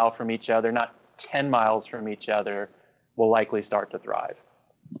quarter mile from each other, not 10 miles from each other, will likely start to thrive.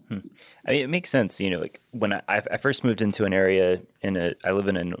 I mean, it makes sense. Like when I first moved into an area I live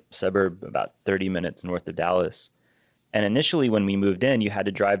in a suburb about 30 minutes north of Dallas. And initially when we moved in, you had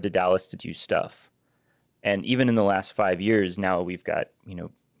to drive to Dallas to do stuff. And even in the last 5 years, now we've got,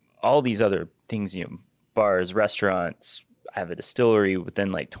 all these other things, bars, restaurants. I have a distillery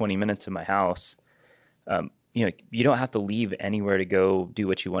within like 20 minutes of my house. You don't have to leave anywhere to go do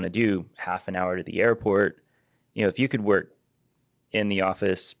what you want to do, half an hour to the airport. If you could work in the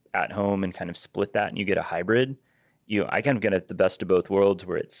office at home and kind of split that and you get a hybrid, I kind of get the best of both worlds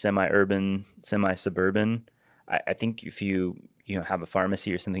where it's semi-urban, semi-suburban. I think if you have a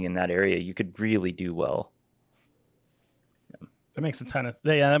pharmacy or something in that area, you could really do well. That makes a ton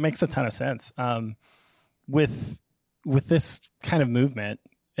of sense. With this kind of movement,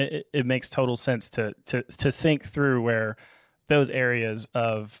 it makes total sense to think through where those areas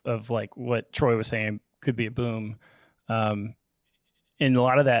of like what Troy was saying could be a boom. And a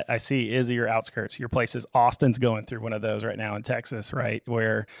lot of that I see is your outskirts, your places. Austin's going through one of those right now in Texas, right?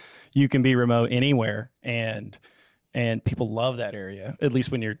 Where you can be remote anywhere and people love that area, at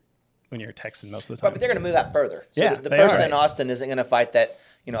least when you're Texan most of the time. But they're going to move out further. So the person in Austin isn't going to fight that,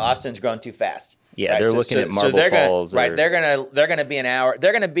 Austin's grown too fast. Yeah, right? They're looking at Marble Falls. Right, they're gonna be an hour.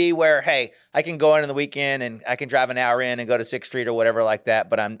 They're gonna be where, hey, I can go in on the weekend and I can drive an hour in and go to 6th Street or whatever like that.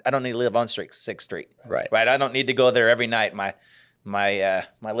 But I don't need to live on 6th Street. Right. I don't need to go there every night. My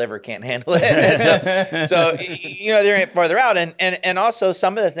liver can't handle it. so they're further out, and also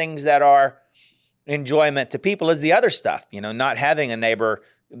some of the things that are enjoyment to people is the other stuff. Not having a neighbor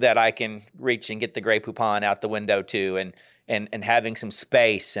that I can reach and get the Grey Poupon out the window to, and having some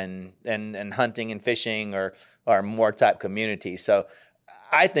space and hunting and fishing or more type communities. So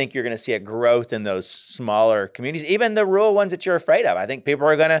I think you're going to see a growth in those smaller communities, even the rural ones that you're afraid of. I think people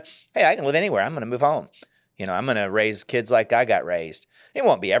are going to, hey, I can live anywhere. I'm going to move home. I'm going to raise kids like I got raised. It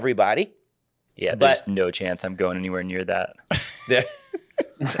won't be everybody. Yeah, there's no chance I'm going anywhere near that. But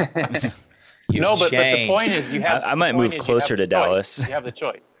the point is, I might move closer to Dallas. You have the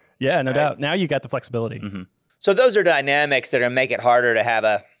choice. Yeah, no doubt. Now you got the flexibility. Mm-hmm. So those are dynamics that are going to make it harder to have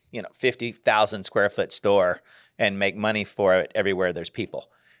a 50,000 square foot store and make money for it everywhere there's people,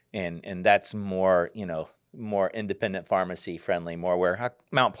 and that's more more independent pharmacy friendly, more where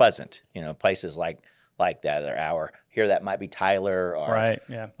Mount Pleasant, places like that are here that might be Tyler or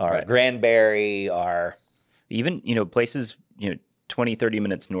Granbury or even places 20-30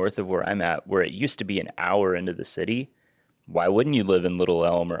 minutes north of where I'm at, where it used to be an hour into the city. Why wouldn't you live in Little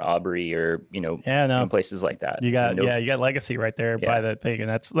Elm or Aubrey or places like that? You got you got Legacy right there by the thing, and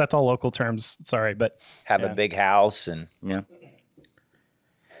that's all local terms. Sorry, but have a big house and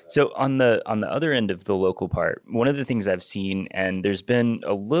So on the other end of the local part, one of the things I've seen, and there's been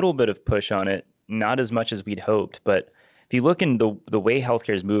a little bit of push on it, not as much as we'd hoped, but if you look in the way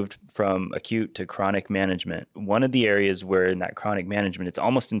healthcare has moved from acute to chronic management, one of the areas where in that chronic management, it's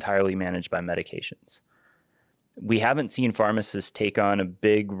almost entirely managed by medications. We haven't seen pharmacists take on a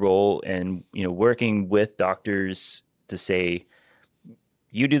big role in, working with doctors to say,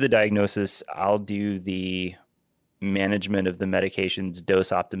 you do the diagnosis, I'll do the management of the medications,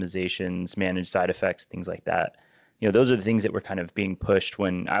 dose optimizations, manage side effects, things like that. Those are the things that were kind of being pushed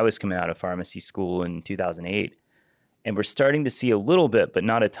when I was coming out of pharmacy school in 2008. And we're starting to see a little bit, but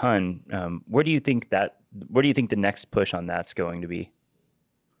not a ton. Where do you think the next push on that's going to be?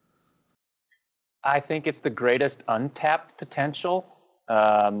 I think it's the greatest untapped potential.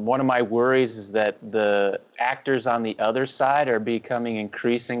 One of my worries is that the actors on the other side are becoming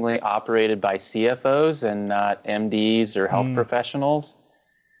increasingly operated by CFOs and not MDs or health professionals.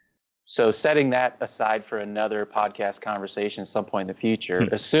 So setting that aside for another podcast conversation at some point in the future,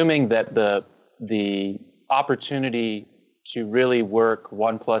 assuming that the opportunity to really work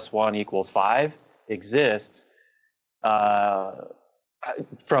 1 + 1 = 5 exists,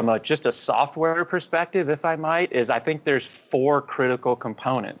 from just a software perspective, if I might, is I think there's 4 critical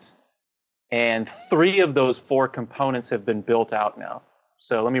components, and 3 of those 4 components have been built out now.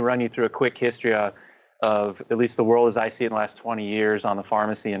 So let me run you through a quick history of at least the world as I see it in the last 20 years on the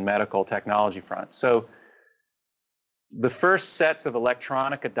pharmacy and medical technology front. So the first sets of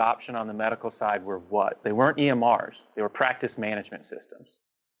electronic adoption on the medical side were what? They weren't EMRs. They were practice management systems.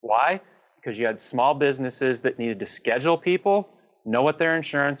 Why? Because you had small businesses that needed to schedule people, know what their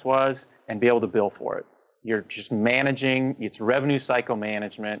insurance was, and be able to bill for it. You're just managing, it's revenue cycle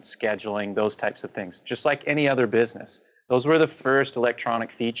management, scheduling, those types of things, just like any other business. Those were the first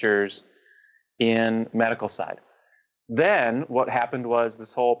electronic features in medical side. Then what happened was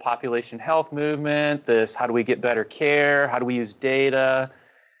this whole population health movement, this how do we get better care, how do we use data,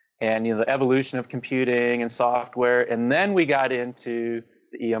 and the evolution of computing and software. And then we got into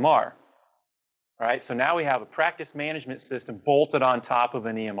the EMR. All right, so now we have a practice management system bolted on top of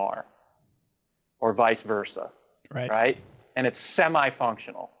an EMR, or vice versa, right? And it's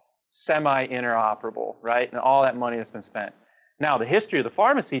semi-functional, semi-interoperable, right? And all that money that's been spent. Now, the history of the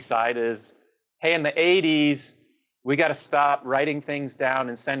pharmacy side is, hey, in the 80s, we got to stop writing things down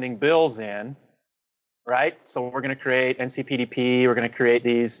and sending bills in, right? So we're going to create NCPDP, we're going to create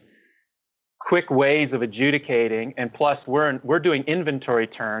these quick ways of adjudicating, and plus we're doing inventory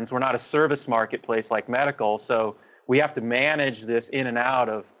turns. We're not a service marketplace like medical, so we have to manage this in and out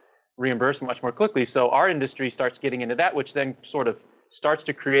of reimbursement much more quickly. So our industry starts getting into that, which then sort of starts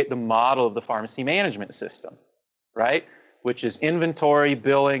to create the model of the pharmacy management system, right? Which is inventory,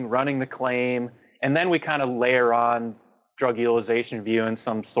 billing, running the claim, and then we kind of layer on drug utilization view and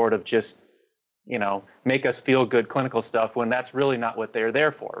some sort of just make us feel good clinical stuff when that's really not what they're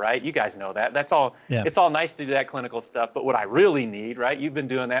there for, right? You guys know that. That's all. Yeah. It's all nice to do that clinical stuff, but what I really need, right? You've been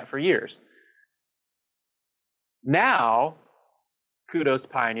doing that for years. Now, kudos to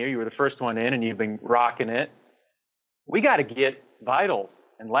Pioneer. You were the first one in and you've been rocking it. We got to get vitals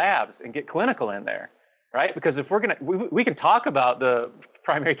and labs and get clinical in there, right? Because if we can talk about the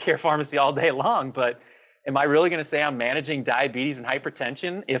primary care pharmacy all day long, but am I really going to say I'm managing diabetes and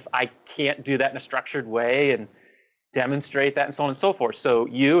hypertension if I can't do that in a structured way and demonstrate that and so on and so forth? So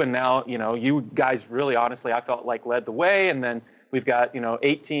you guys really honestly, I felt like led the way. And then we've got,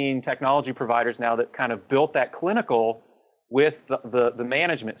 18 technology providers now that kind of built that clinical with the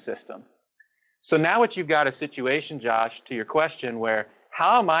management system. So now what you've got a situation, Josh, to your question, where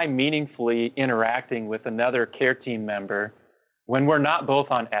how am I meaningfully interacting with another care team member when we're not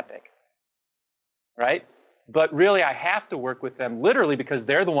both on Epic, right? But really, I have to work with them literally because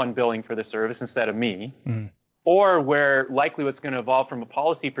they're the one billing for the service instead of me. Mm-hmm. Or where likely what's going to evolve from a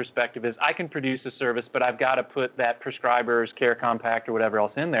policy perspective is I can produce a service, but I've got to put that prescriber's care compact or whatever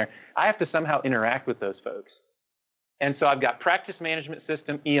else in there. I have to somehow interact with those folks. And so I've got practice management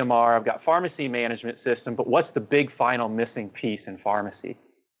system, EMR, I've got pharmacy management system, but what's the big final missing piece in pharmacy?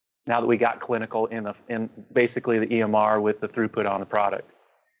 Now that we got clinical in basically the EMR with the throughput on the product.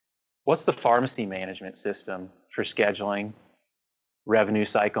 What's the pharmacy management system for scheduling, revenue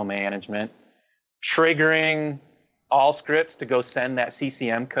cycle management, triggering all scripts to go send that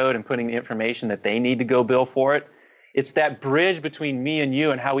CCM code and putting the information that they need to go bill for it? It's that bridge between me and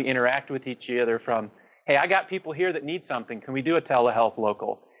you and how we interact with each other from, hey, I got people here that need something. Can we do a telehealth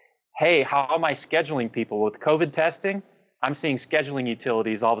local? Hey, how am I scheduling people with COVID testing? I'm seeing scheduling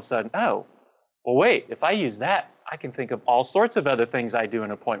utilities all of a sudden. Oh, well, wait, if I use that, I can think of all sorts of other things I do in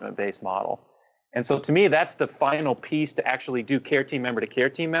an appointment-based model. And so to me, that's the final piece to actually do care team member to care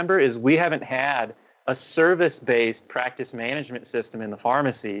team member is we haven't had a service-based practice management system in the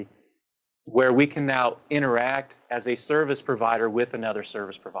pharmacy where we can now interact as a service provider with another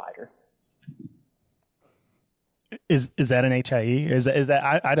service provider. Is that an HIE? Is that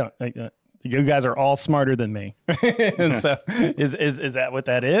I don't. You guys are all smarter than me. And so is that what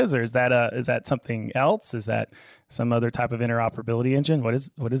that is, or is that something else? Is that some other type of interoperability engine? What is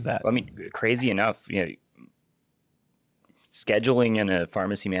that? I mean, crazy enough, scheduling in a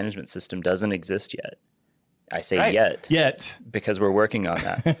pharmacy management system doesn't exist yet. I say right. yet because we're working on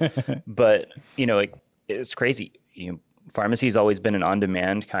that. But it's crazy. Pharmacy's always been an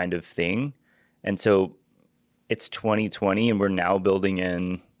on-demand kind of thing, and so it's 2020, and we're now building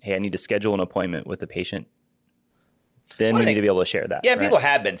in, hey, I need to schedule an appointment with the patient. Then we need to be able to share that. Yeah, right? People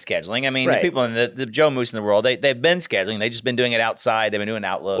have been scheduling. I mean, the people in the Joe Moose in the world, they've been scheduling. They've just been doing it outside. They've been doing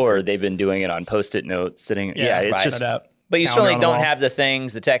Outlook. Or they've been doing it on Post-it notes, sitting. Yeah, it's right. just... But you certainly don't have the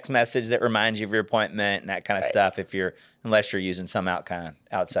things, the text message that reminds you of your appointment and that kind of stuff unless you're using some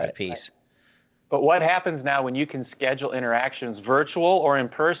outside piece. But what happens now when you can schedule interactions virtual or in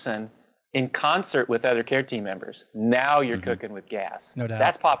person in concert with other care team members? Now you're cooking with gas. No doubt.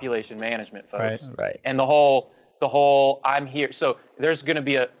 That's population management, folks. Right. And the whole I'm here. So there's going to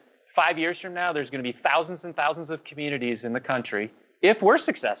be 5 years from now, there's going to be thousands and thousands of communities in the country, if we're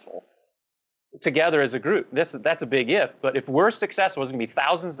successful together as a group. That's a big if, but if we're successful, there's going to be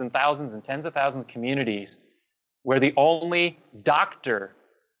thousands and thousands and tens of thousands of communities where the only doctoral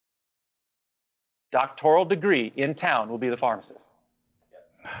degree in town will be the pharmacist.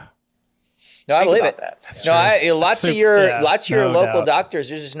 No, I believe it. Lots of your local doctors,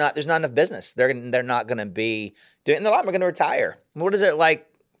 there's not enough business. They're not going to be doing. And a lot of them are going to retire. What is it like?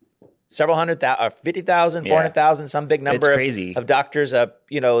 Several 100,000, 50,000, 400,000, some big number of doctors.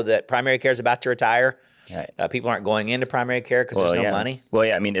 That primary care is about to retire. Yeah. People aren't going into primary care because there's no money. Well,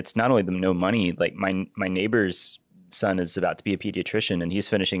 yeah, I mean, it's not only the no money. Like my neighbor's son is about to be a pediatrician, and he's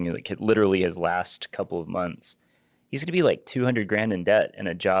finishing literally his last couple of months. He's going to be like $200,000 in debt in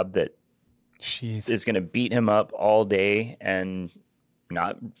a job that is going to beat him up all day and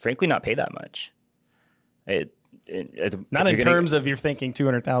frankly not pay that much. Not in terms of you're thinking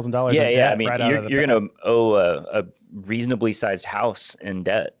 $200,000. Yeah. I mean, you're going to owe a reasonably sized house in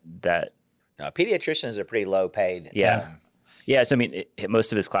debt. That pediatricians are pretty low paid. Yeah. So I mean,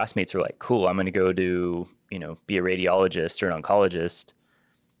 most of his classmates are like, "Cool, I'm going to go to be a radiologist or an oncologist."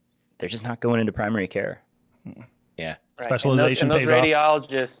 They're just not going into primary care. Yeah. Right. Specialization. And those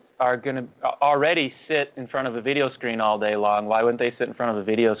radiologists are going to already sit in front of a video screen all day long. Why wouldn't they sit in front of a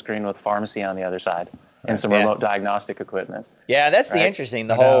video screen with pharmacy on the other side and some remote diagnostic equipment? Yeah, that's the interesting.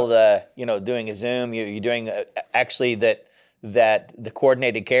 The whole, doing a Zoom. You're doing actually that the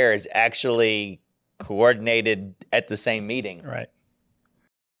coordinated care is actually coordinated at the same meeting. Right.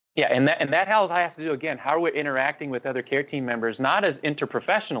 Yeah, and that has to do, again, how we're interacting with other care team members, not as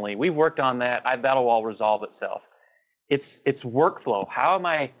interprofessionally. We've worked on that. That'll all resolve itself. It's workflow. How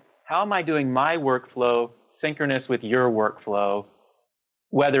am I doing my workflow synchronous with your workflow,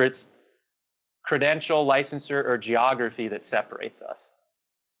 whether it's credential, licensure, or geography that separates us?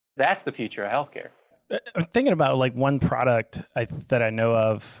 That's the future of healthcare. I'm thinking about one product that I know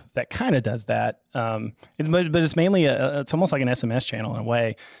of that kind of does that. But it's mainly it's almost like an SMS channel in a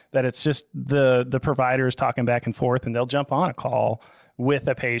way that it's just the providers talking back and forth, and they'll jump on a call with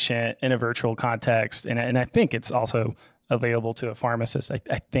a patient in a virtual context. And I think it's also available to a pharmacist,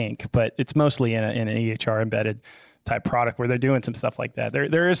 I think, but it's mostly in an EHR embedded type product where they're doing some stuff like that.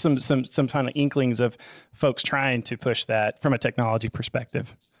 There is some kind of inklings of folks trying to push that from a technology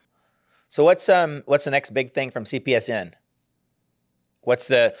perspective. So what's the next big thing from CPSN? What's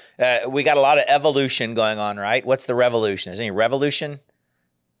the we got a lot of evolution going on, right? What's the revolution? Is there any revolution?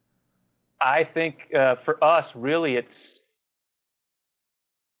 I think for us, really, it's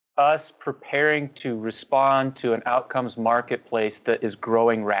us preparing to respond to an outcomes marketplace that is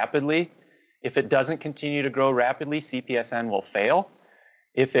growing rapidly. If it doesn't continue to grow rapidly, CPSN will fail.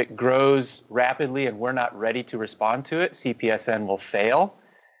 If it grows rapidly and we're not ready to respond to it, CPSN will fail.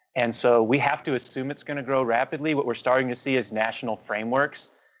 And so we have to assume it's going to grow rapidly. What we're starting to see is national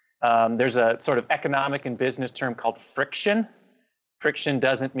frameworks. There's a sort of economic and business term called friction. Friction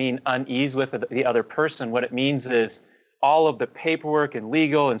doesn't mean unease with the other person. What it means is all of the paperwork and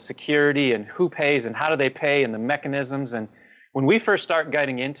legal and security and who pays and how do they pay and the mechanisms. And when we first started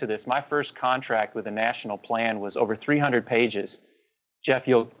getting into this, my first contract with a national plan was over 300 pages. Jeff,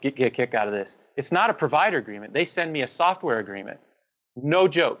 you'll get a kick out of this. It's not a provider agreement. They send me a software agreement. No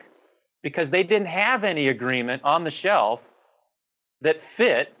joke. Because they didn't have any agreement on the shelf that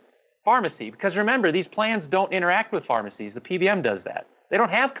fit pharmacy. Because remember, these plans don't interact with pharmacies. The PBM does that. They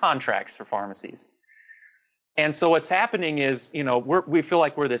don't have contracts for pharmacies. And so what's happening is, we feel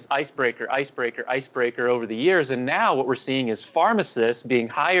like we're this icebreaker over the years. And now what we're seeing is pharmacists being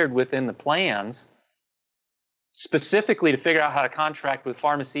hired within the plans specifically to figure out how to contract with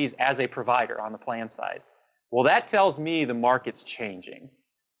pharmacies as a provider on the plan side. Well, that tells me the market's changing,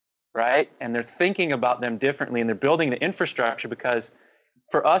 right? And they're thinking about them differently, and they're building the infrastructure, because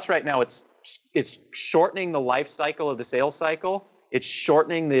for us right now, it's shortening the life cycle of the sales cycle. It's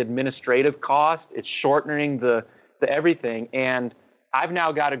shortening the administrative cost. It's shortening the everything. And I've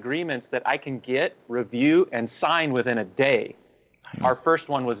now got agreements that I can get, review, and sign within a day. Nice. Our first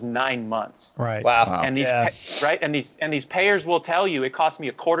one was 9 months. Right. Wow. And these payers will tell you it cost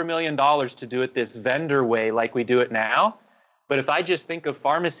me $250,000 to do it this vendor way like we do it now. But if I just think of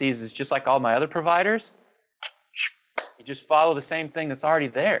pharmacies as just like all my other providers, you just follow the same thing that's already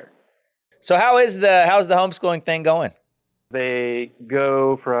there. So how's the homeschooling thing going? They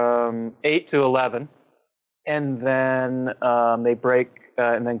go from 8 to 11, and then they break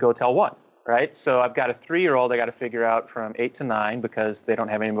and then go till 1. Right? So I've got a 3-year-old I got to figure out from 8 to 9 because they don't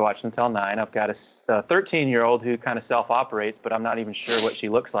have anybody watching until 9. I've got a 13-year-old who kind of self-operates, but I'm not even sure what she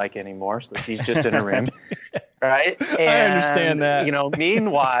looks like anymore. So she's just in a room. Right? And, I understand that.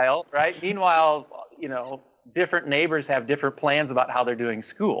 Meanwhile, different neighbors have different plans about how they're doing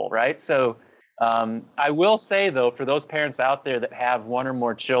school. Right? So I will say, though, for those parents out there that have one or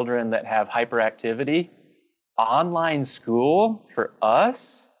more children that have hyperactivity, online school for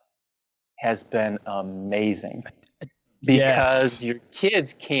us has been amazing because your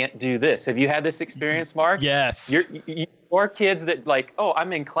kids can't do this. Have you had this experience, Mark? Yes. Your kids that like, oh,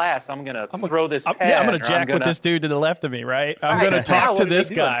 I'm in class, I'm going to throw this pen. Yeah, I'm going to jack with this dude to the left of me, right? I'm going to talk to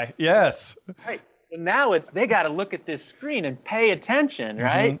this guy. Yes. Right. So now they got to look at this screen and pay attention,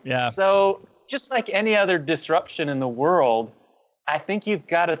 right? Mm-hmm. Yeah. So just like any other disruption in the world, I think you've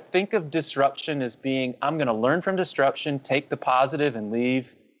got to think of disruption as being, I'm going to learn from disruption, take the positive and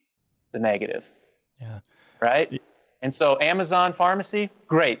leave the negative. Yeah. Right? And so Amazon Pharmacy,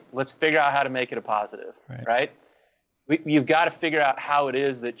 great. Let's figure out how to make it a positive. Right? You've got to figure out how it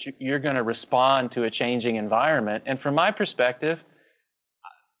is that you're going to respond to a changing environment. And from my perspective,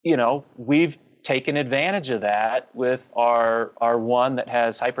 we've taken advantage of that with our one that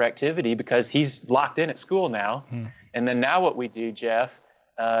has hyperactivity because he's locked in at school now. And then now what we do, Jeff,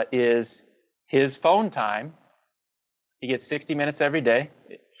 is his phone time. He gets 60 minutes every day.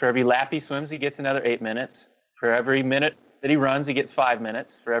 For every lap he swims, he gets another 8 minutes. For every minute that he runs, he gets 5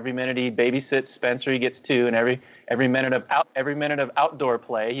 minutes. For every minute he babysits Spencer, he gets 2. And every minute of outdoor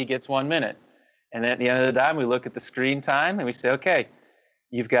play, he gets 1 minute. And then at the end of the time, we look at the screen time and we say, okay,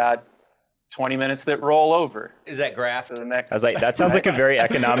 you've got 20 minutes that roll over. Is that graphed? I was like, that sounds like a very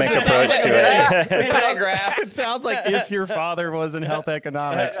economic approach to it. Is that graphed? It sounds like if your father was in health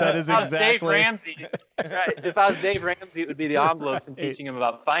economics. That is exactly. Dave Ramsey, right? If I was Dave Ramsey, it would be the envelopes and teaching him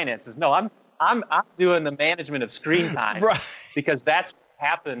about finances. No, I'm doing the management of screen time, right? Because that's what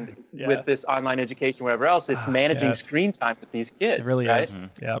happened with this online education, whatever else. It's managing screen time with these kids. It really is.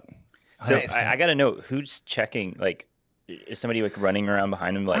 Yep. So I got to know who's checking, like, is somebody like running around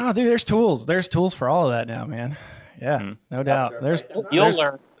behind him? Like, dude, there's tools. There's tools for all of that now, man. Yeah, no doubt. There's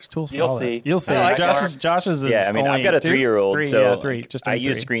learn. There's tools for You'll all see. That. You'll see. No, Josh's is. Yeah, I mean, I've got a 3-year-old, three. Just I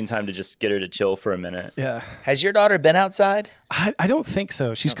use screen time to just get her to chill for a minute. Yeah. Has your daughter been outside? I don't think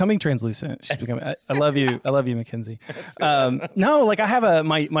so. She's coming translucent. She's becoming. I love you. I love you, Mackenzie. No, like I have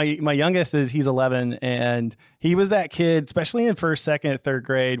my youngest he's 11, and he was that kid, especially in first, second, third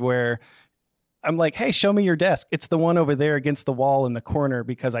grade, where I'm like, hey, show me your desk. It's the one over there against the wall in the corner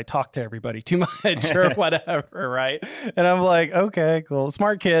because I talk to everybody too much or whatever, right? And I'm like, okay, cool.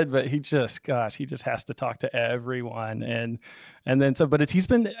 Smart kid, but he just has to talk to everyone. And then but he's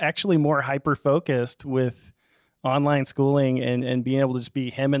been actually more hyper-focused with online schooling and being able to just be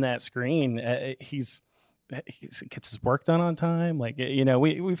him in that screen. He gets his work done on time. Like,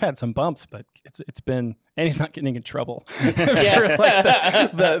 we've had some bumps, but it's been, and he's not getting in trouble for like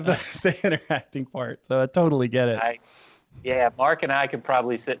the interacting part. So I totally get it. Mark and I could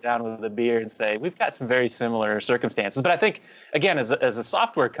probably sit down with a beer and say, we've got some very similar circumstances. But I think, again, as a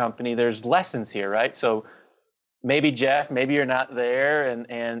software company, there's lessons here, right? So maybe Jeff, maybe you're not there,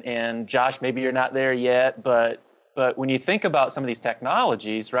 and Josh, maybe you're not there yet. But when you think about some of these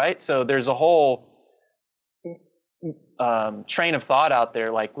technologies, right? So there's a whole train of thought out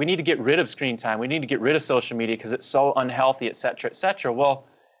there, like we need to get rid of screen time, we need to get rid of social media because it's so unhealthy, et cetera, et cetera. Well,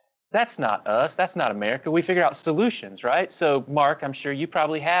 that's not us, that's not America. We figure out solutions, right? So Mark, I'm sure you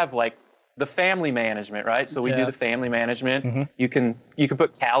probably have like the family management, right? So we do the family management. Mm-hmm. You can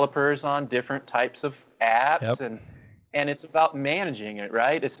put calipers on different types of apps. Yep. And it's about managing it,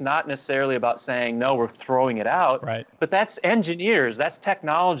 right? It's not necessarily about saying, no, we're throwing it out. Right. But that's engineers, that's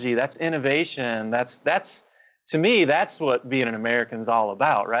technology, that's innovation, that's to me, that's what being an American is all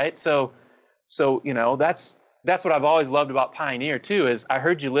about, right? So that's what I've always loved about Pioneer too, is I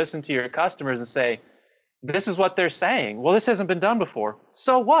heard you listen to your customers and say, this is what they're saying. Well, this hasn't been done before.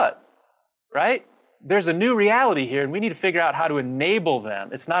 So what, right? There's a new reality here, and we need to figure out how to enable them.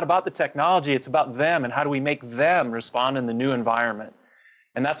 It's not about the technology, it's about them, and how do we make them respond in the new environment?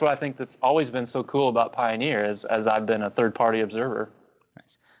 And that's what I think that's always been so cool about Pioneer, as I've been a third-party observer.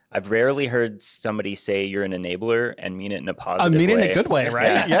 Nice. I've rarely heard somebody say you're an enabler and mean it in a positive way. I mean it in a good way,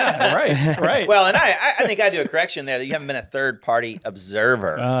 right? Yeah, right. Well, and I think I do a correction there that you haven't been a third-party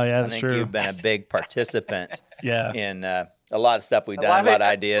observer. Oh, yeah, that's true. I think you've been a big participant in a lot of stuff we've done, a lot of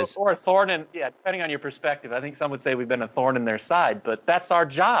ideas. Or a thorn in, depending on your perspective. I think some would say we've been a thorn in their side, but that's our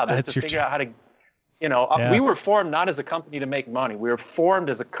job, is to figure out how to, we were formed not as a company to make money. We were formed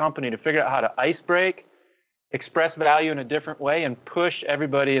as a company to figure out how to ice break, express value in a different way, and push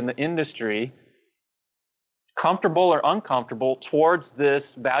everybody in the industry, comfortable or uncomfortable, towards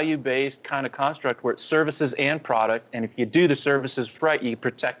this value-based kind of construct where it's services and product. And if you do the services right, you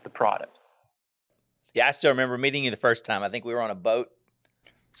protect the product. Yeah, I still remember meeting you the first time. I think we were on a boat.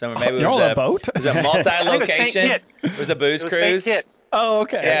 So maybe it was on a boat? It was a multi-location. It was a booze cruise. St. Kitts. Oh,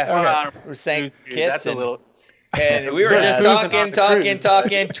 okay. Yeah, it was St. Kitts. That's a little... And we were just talking,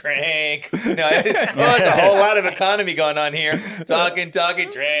 drink. There's a whole lot of economy going on here. Talking,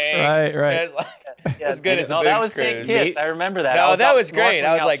 drink. Right. As good as a booze that was cruise. St. Kitts. I remember that. No, that was great.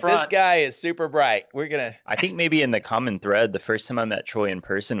 I was like, this guy is super bright. I think maybe in the common thread, the first time I met Troy in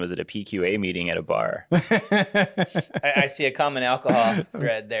person was at a PQA meeting at a bar. I see a common alcohol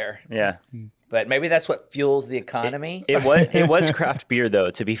thread there. Yeah. But maybe that's what fuels the economy. It was craft beer,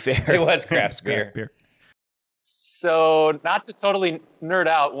 though, to be fair. It was craft beer. So not to totally nerd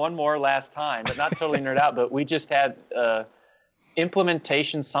out, one more last time, but not totally nerd out, but we just had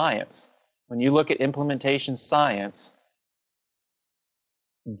implementation science. When you look at implementation science,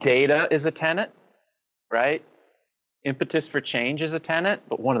 data is a tenet, right? Impetus for change is a tenet,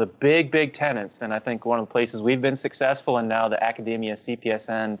 but one of the big tenets, and I think one of the places we've been successful, and now the Academia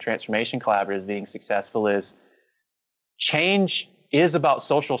CPSN Transformation Collaborative is being successful, is change is about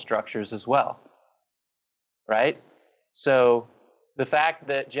social structures as well. Right? So the fact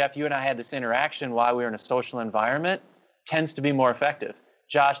that, Jeff, you and I had this interaction while we were in a social environment tends to be more effective.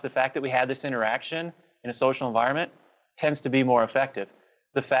 Josh, the fact that we had this interaction in a social environment tends to be more effective.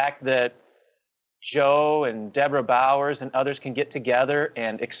 The fact that Joe and Deborah Bowers and others can get together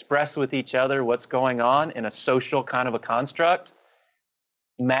and express with each other what's going on in a social kind of a construct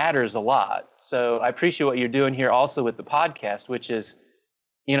matters a lot. So I appreciate what you're doing here also with the podcast, which is,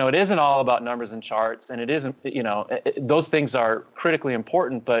 it isn't all about numbers and charts, and it isn't, those things are critically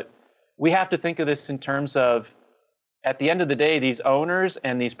important, but we have to think of this in terms of, at the end of the day, these owners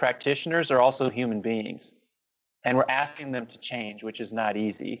and these practitioners are also human beings, and we're asking them to change, which is not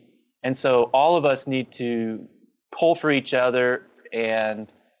easy. And so all of us need to pull for each other and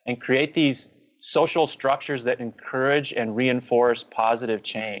create these social structures that encourage and reinforce positive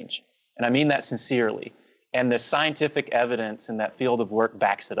change. And I mean that sincerely. And the scientific evidence in that field of work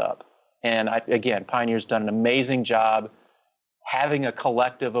backs it up. And again, Pioneer's done an amazing job having a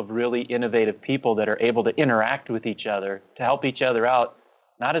collective of really innovative people that are able to interact with each other to help each other out,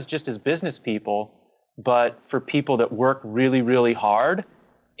 not as just as business people, but for people that work really, really hard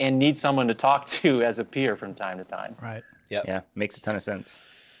and need someone to talk to as a peer from time to time. Right. Yep. Yeah. Makes a ton of sense.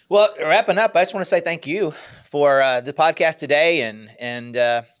 Well, wrapping up, I just want to say thank you for the podcast today and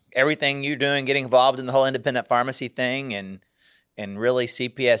everything you're doing, getting involved in the whole independent pharmacy thing and really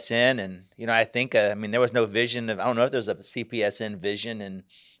CPSN. And, you know, I think, I mean, there was no vision of, I don't know if there's a CPSN vision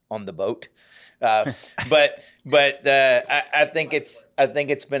on the boat. But I think it's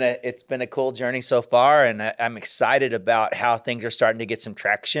been a cool journey so far, and I'm excited about how things are starting to get some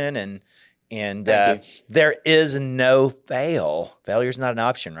traction, and there is no fail. Failure's not an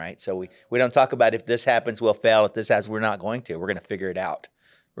option, right? So we don't talk about if this happens, we'll fail. If this happens, we're not going to. We're going to figure it out.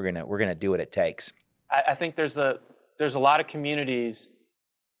 We're gonna do what it takes. I think there's a lot of communities.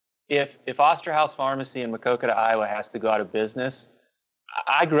 If Osterhaus Pharmacy in Maquoketa, Iowa has to go out of business,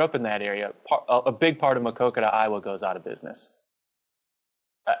 I grew up in that area. A big part of Maquoketa, Iowa goes out of business.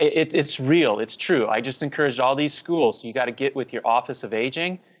 It's real. It's true. I just encouraged all these schools. You got to get with your Office of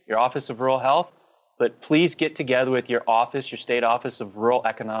Aging, your Office of Rural Health, but please get together with your office, your state Office of Rural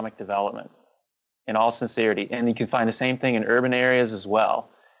Economic Development, in all sincerity. And you can find the same thing in urban areas as well.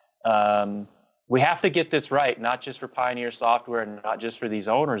 We have to get this right, not just for Pioneer Software and not just for these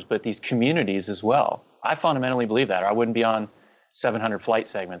owners, but these communities as well. I fundamentally believe that, or I wouldn't be on 700 flight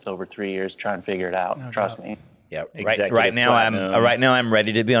segments over 3 years trying to figure it out. No Trust me. Yeah, right now I'm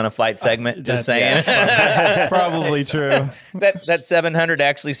ready to be on a flight segment. Just saying, that's probably true. That 700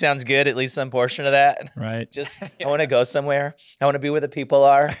 actually sounds good. At least some portion of that. Right. Just I want to go somewhere. I want to be where the people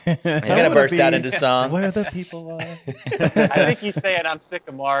are. I'm gonna burst out into song. Where the people are. I think he's saying I'm sick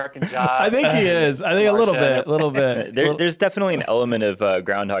of Mark and Josh. I think he is. I think a little bit. There's definitely an element of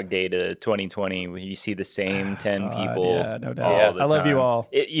Groundhog Day to 2020 where you see the same 10 people. Yeah, no doubt. I love you all.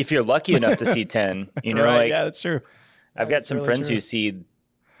 If you're lucky enough to see 10, you know, right, yeah, that's true. I've got some friends who see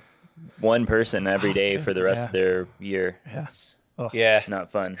one person every day for the rest of their year. Yes. Yeah.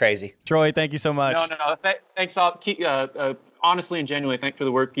 Not fun. It's crazy. Troy, thank you so much. No. Thanks all. Honestly and genuinely, thanks for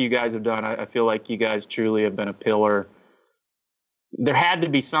the work you guys have done. I feel like you guys truly have been a pillar. There had to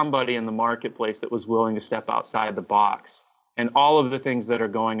be somebody in the marketplace that was willing to step outside the box. And all of the things that are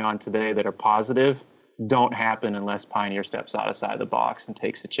going on today that are positive don't happen unless Pioneer steps outside the box and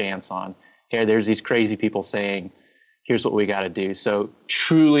takes a chance on, hey, there's these crazy people saying, here's what we got to do. So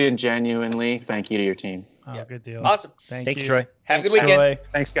truly and genuinely, thank you to your team. Oh, good deal. Awesome. Thank you, Troy. Have a good weekend. Troy.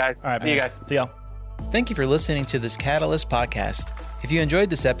 Thanks, guys. All right, see you guys. See y'all. Thank you for listening to this Catalyst podcast. If you enjoyed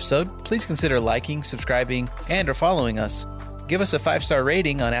this episode, please consider liking, subscribing, and/or following us. Give us a 5-star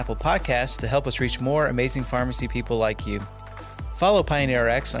rating on Apple Podcasts to help us reach more amazing pharmacy people like you. Follow Pioneer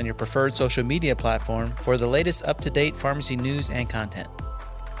Rx on your preferred social media platform for the latest up-to-date pharmacy news and content.